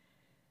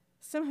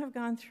 Some have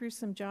gone through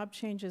some job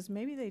changes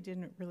maybe they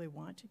didn't really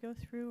want to go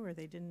through, or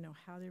they didn't know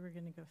how they were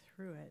going to go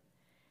through it.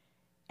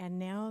 And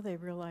now they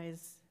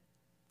realize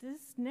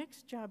this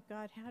next job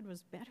God had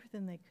was better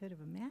than they could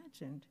have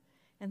imagined.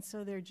 And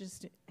so they're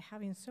just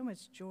having so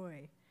much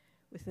joy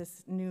with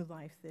this new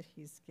life that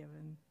he's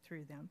given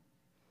through them.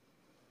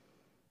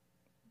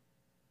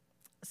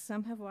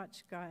 Some have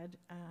watched God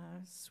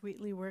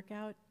sweetly work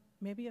out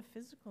maybe a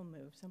physical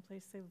move,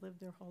 someplace they've lived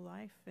their whole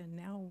life, and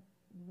now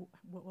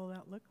what will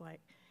that look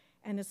like?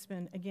 And it's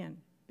been, again,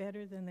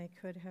 better than they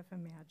could have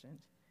imagined.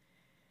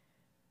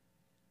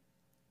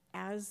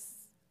 As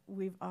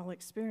we've all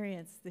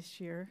experienced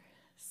this year,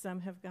 some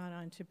have gone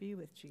on to be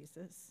with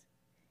Jesus,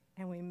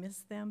 and we miss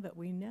them, but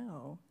we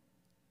know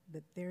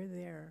that they're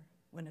there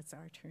when it's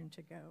our turn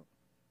to go.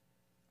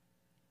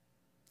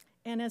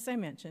 And as I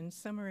mentioned,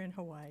 some are in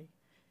Hawaii,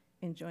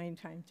 enjoying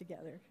time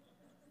together.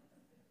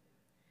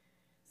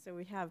 So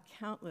we have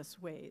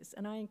countless ways,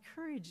 and I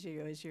encourage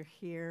you as you're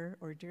here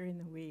or during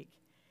the week,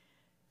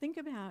 think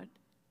about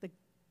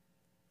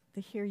the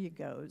here you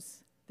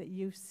goes that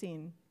you've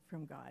seen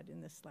from God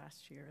in this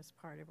last year as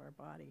part of our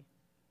body.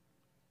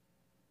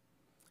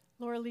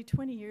 Laura Lee,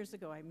 20 years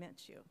ago I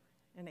met you,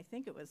 and I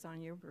think it was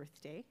on your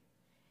birthday.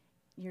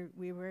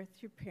 We were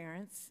with your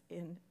parents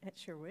at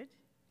Sherwood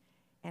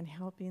and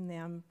helping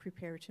them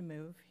prepare to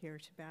move here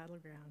to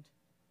Battleground.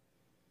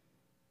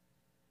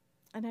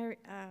 And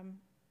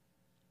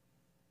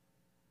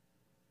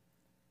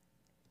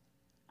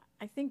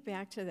I think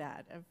back to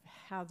that, of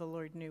how the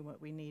Lord knew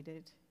what we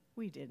needed.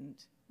 We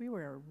didn't. We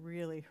were a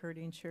really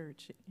hurting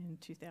church in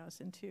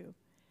 2002.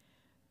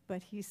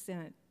 But he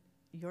sent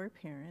your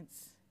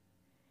parents,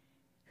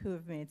 who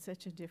have made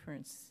such a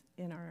difference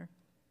in our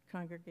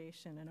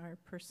congregation and our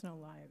personal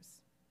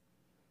lives.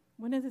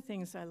 One of the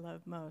things I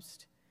love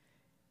most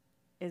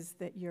is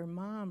that your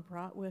mom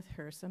brought with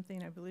her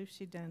something I believe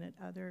she'd done at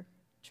other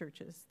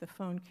churches, the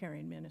phone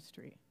carrying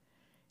ministry.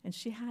 And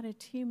she had a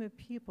team of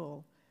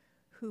people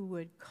who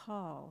would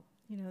call.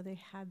 You know, they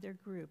had their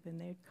group,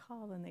 and they'd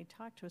call and they'd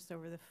talk to us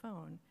over the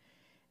phone.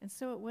 And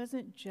so it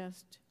wasn't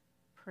just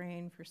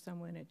praying for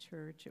someone at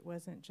church. It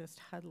wasn't just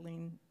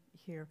huddling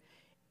here.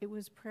 It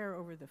was prayer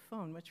over the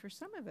phone, which for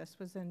some of us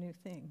was a new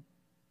thing.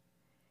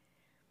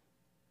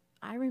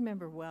 I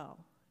remember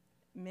well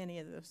many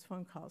of those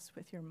phone calls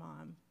with your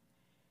mom.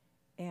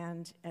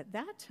 And at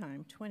that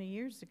time, 20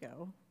 years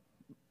ago,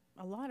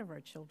 a lot of our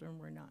children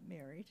were not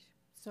married.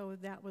 So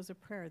that was a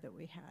prayer that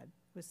we had,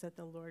 was that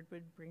the Lord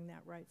would bring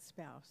that right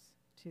spouse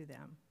to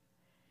them.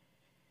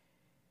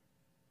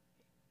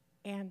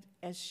 And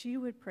as she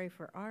would pray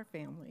for our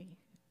family,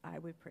 I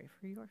would pray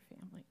for your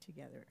family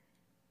together.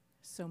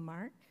 So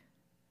Mark,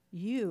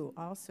 you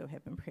also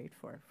have been prayed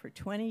for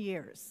 20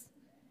 years.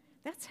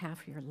 That's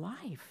half your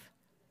life.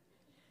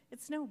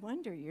 It's no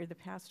wonder you're the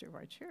pastor of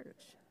our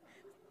church.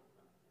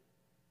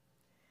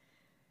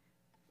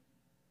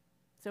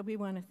 So we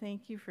want to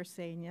thank you for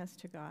saying yes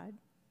to God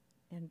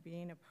and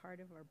being a part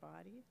of our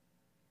body.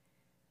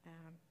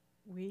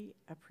 We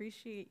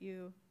appreciate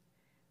you,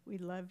 we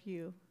love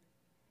you,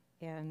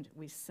 and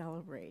we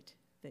celebrate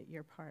that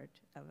you're part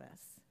of us.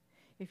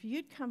 If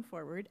you'd come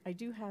forward, I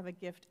do have a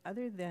gift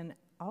other than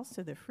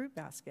also the fruit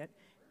basket,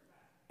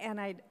 and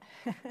I'd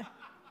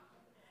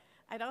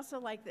also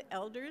like the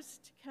elders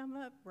to come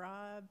up,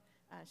 Rob,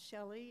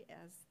 Shelley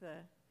as the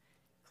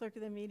clerk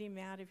of the meeting,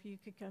 Matt, if you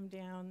could come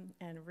down,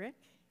 and Rick,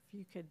 if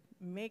you could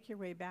make your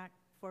way back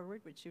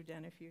forward, which you've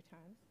done a few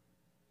times.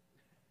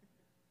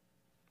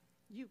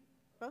 You,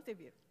 both of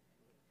you.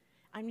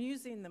 I'm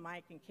using the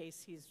mic in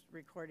case he's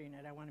recording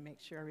it. I want to make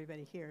sure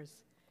everybody hears.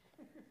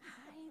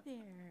 Hi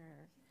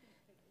there.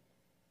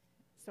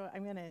 So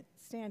I'm going to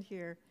stand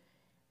here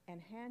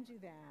and hand you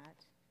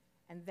that.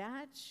 And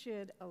that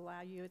should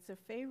allow you, it's a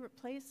favorite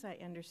place, I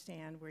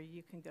understand, where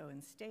you can go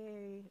and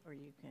stay, or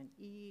you can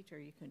eat, or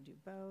you can do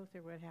both,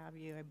 or what have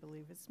you. I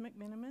believe it's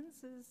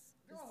McMinimans.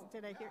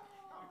 Did I hear?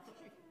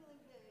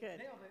 Good.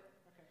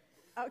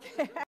 Nailed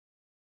it. Okay.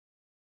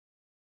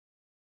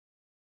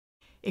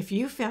 If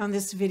you found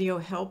this video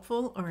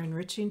helpful or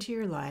enriching to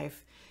your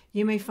life,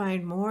 you may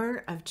find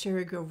more of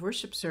Cherry Grove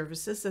worship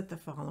services at the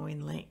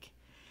following link.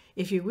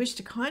 If you wish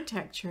to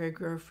contact Cherry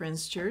Grove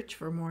Friends Church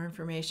for more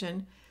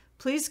information,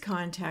 please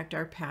contact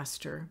our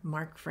pastor,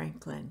 Mark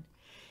Franklin.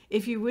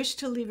 If you wish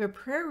to leave a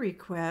prayer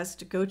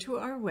request, go to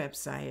our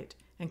website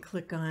and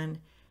click on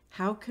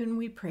How Can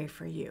We Pray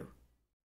For You?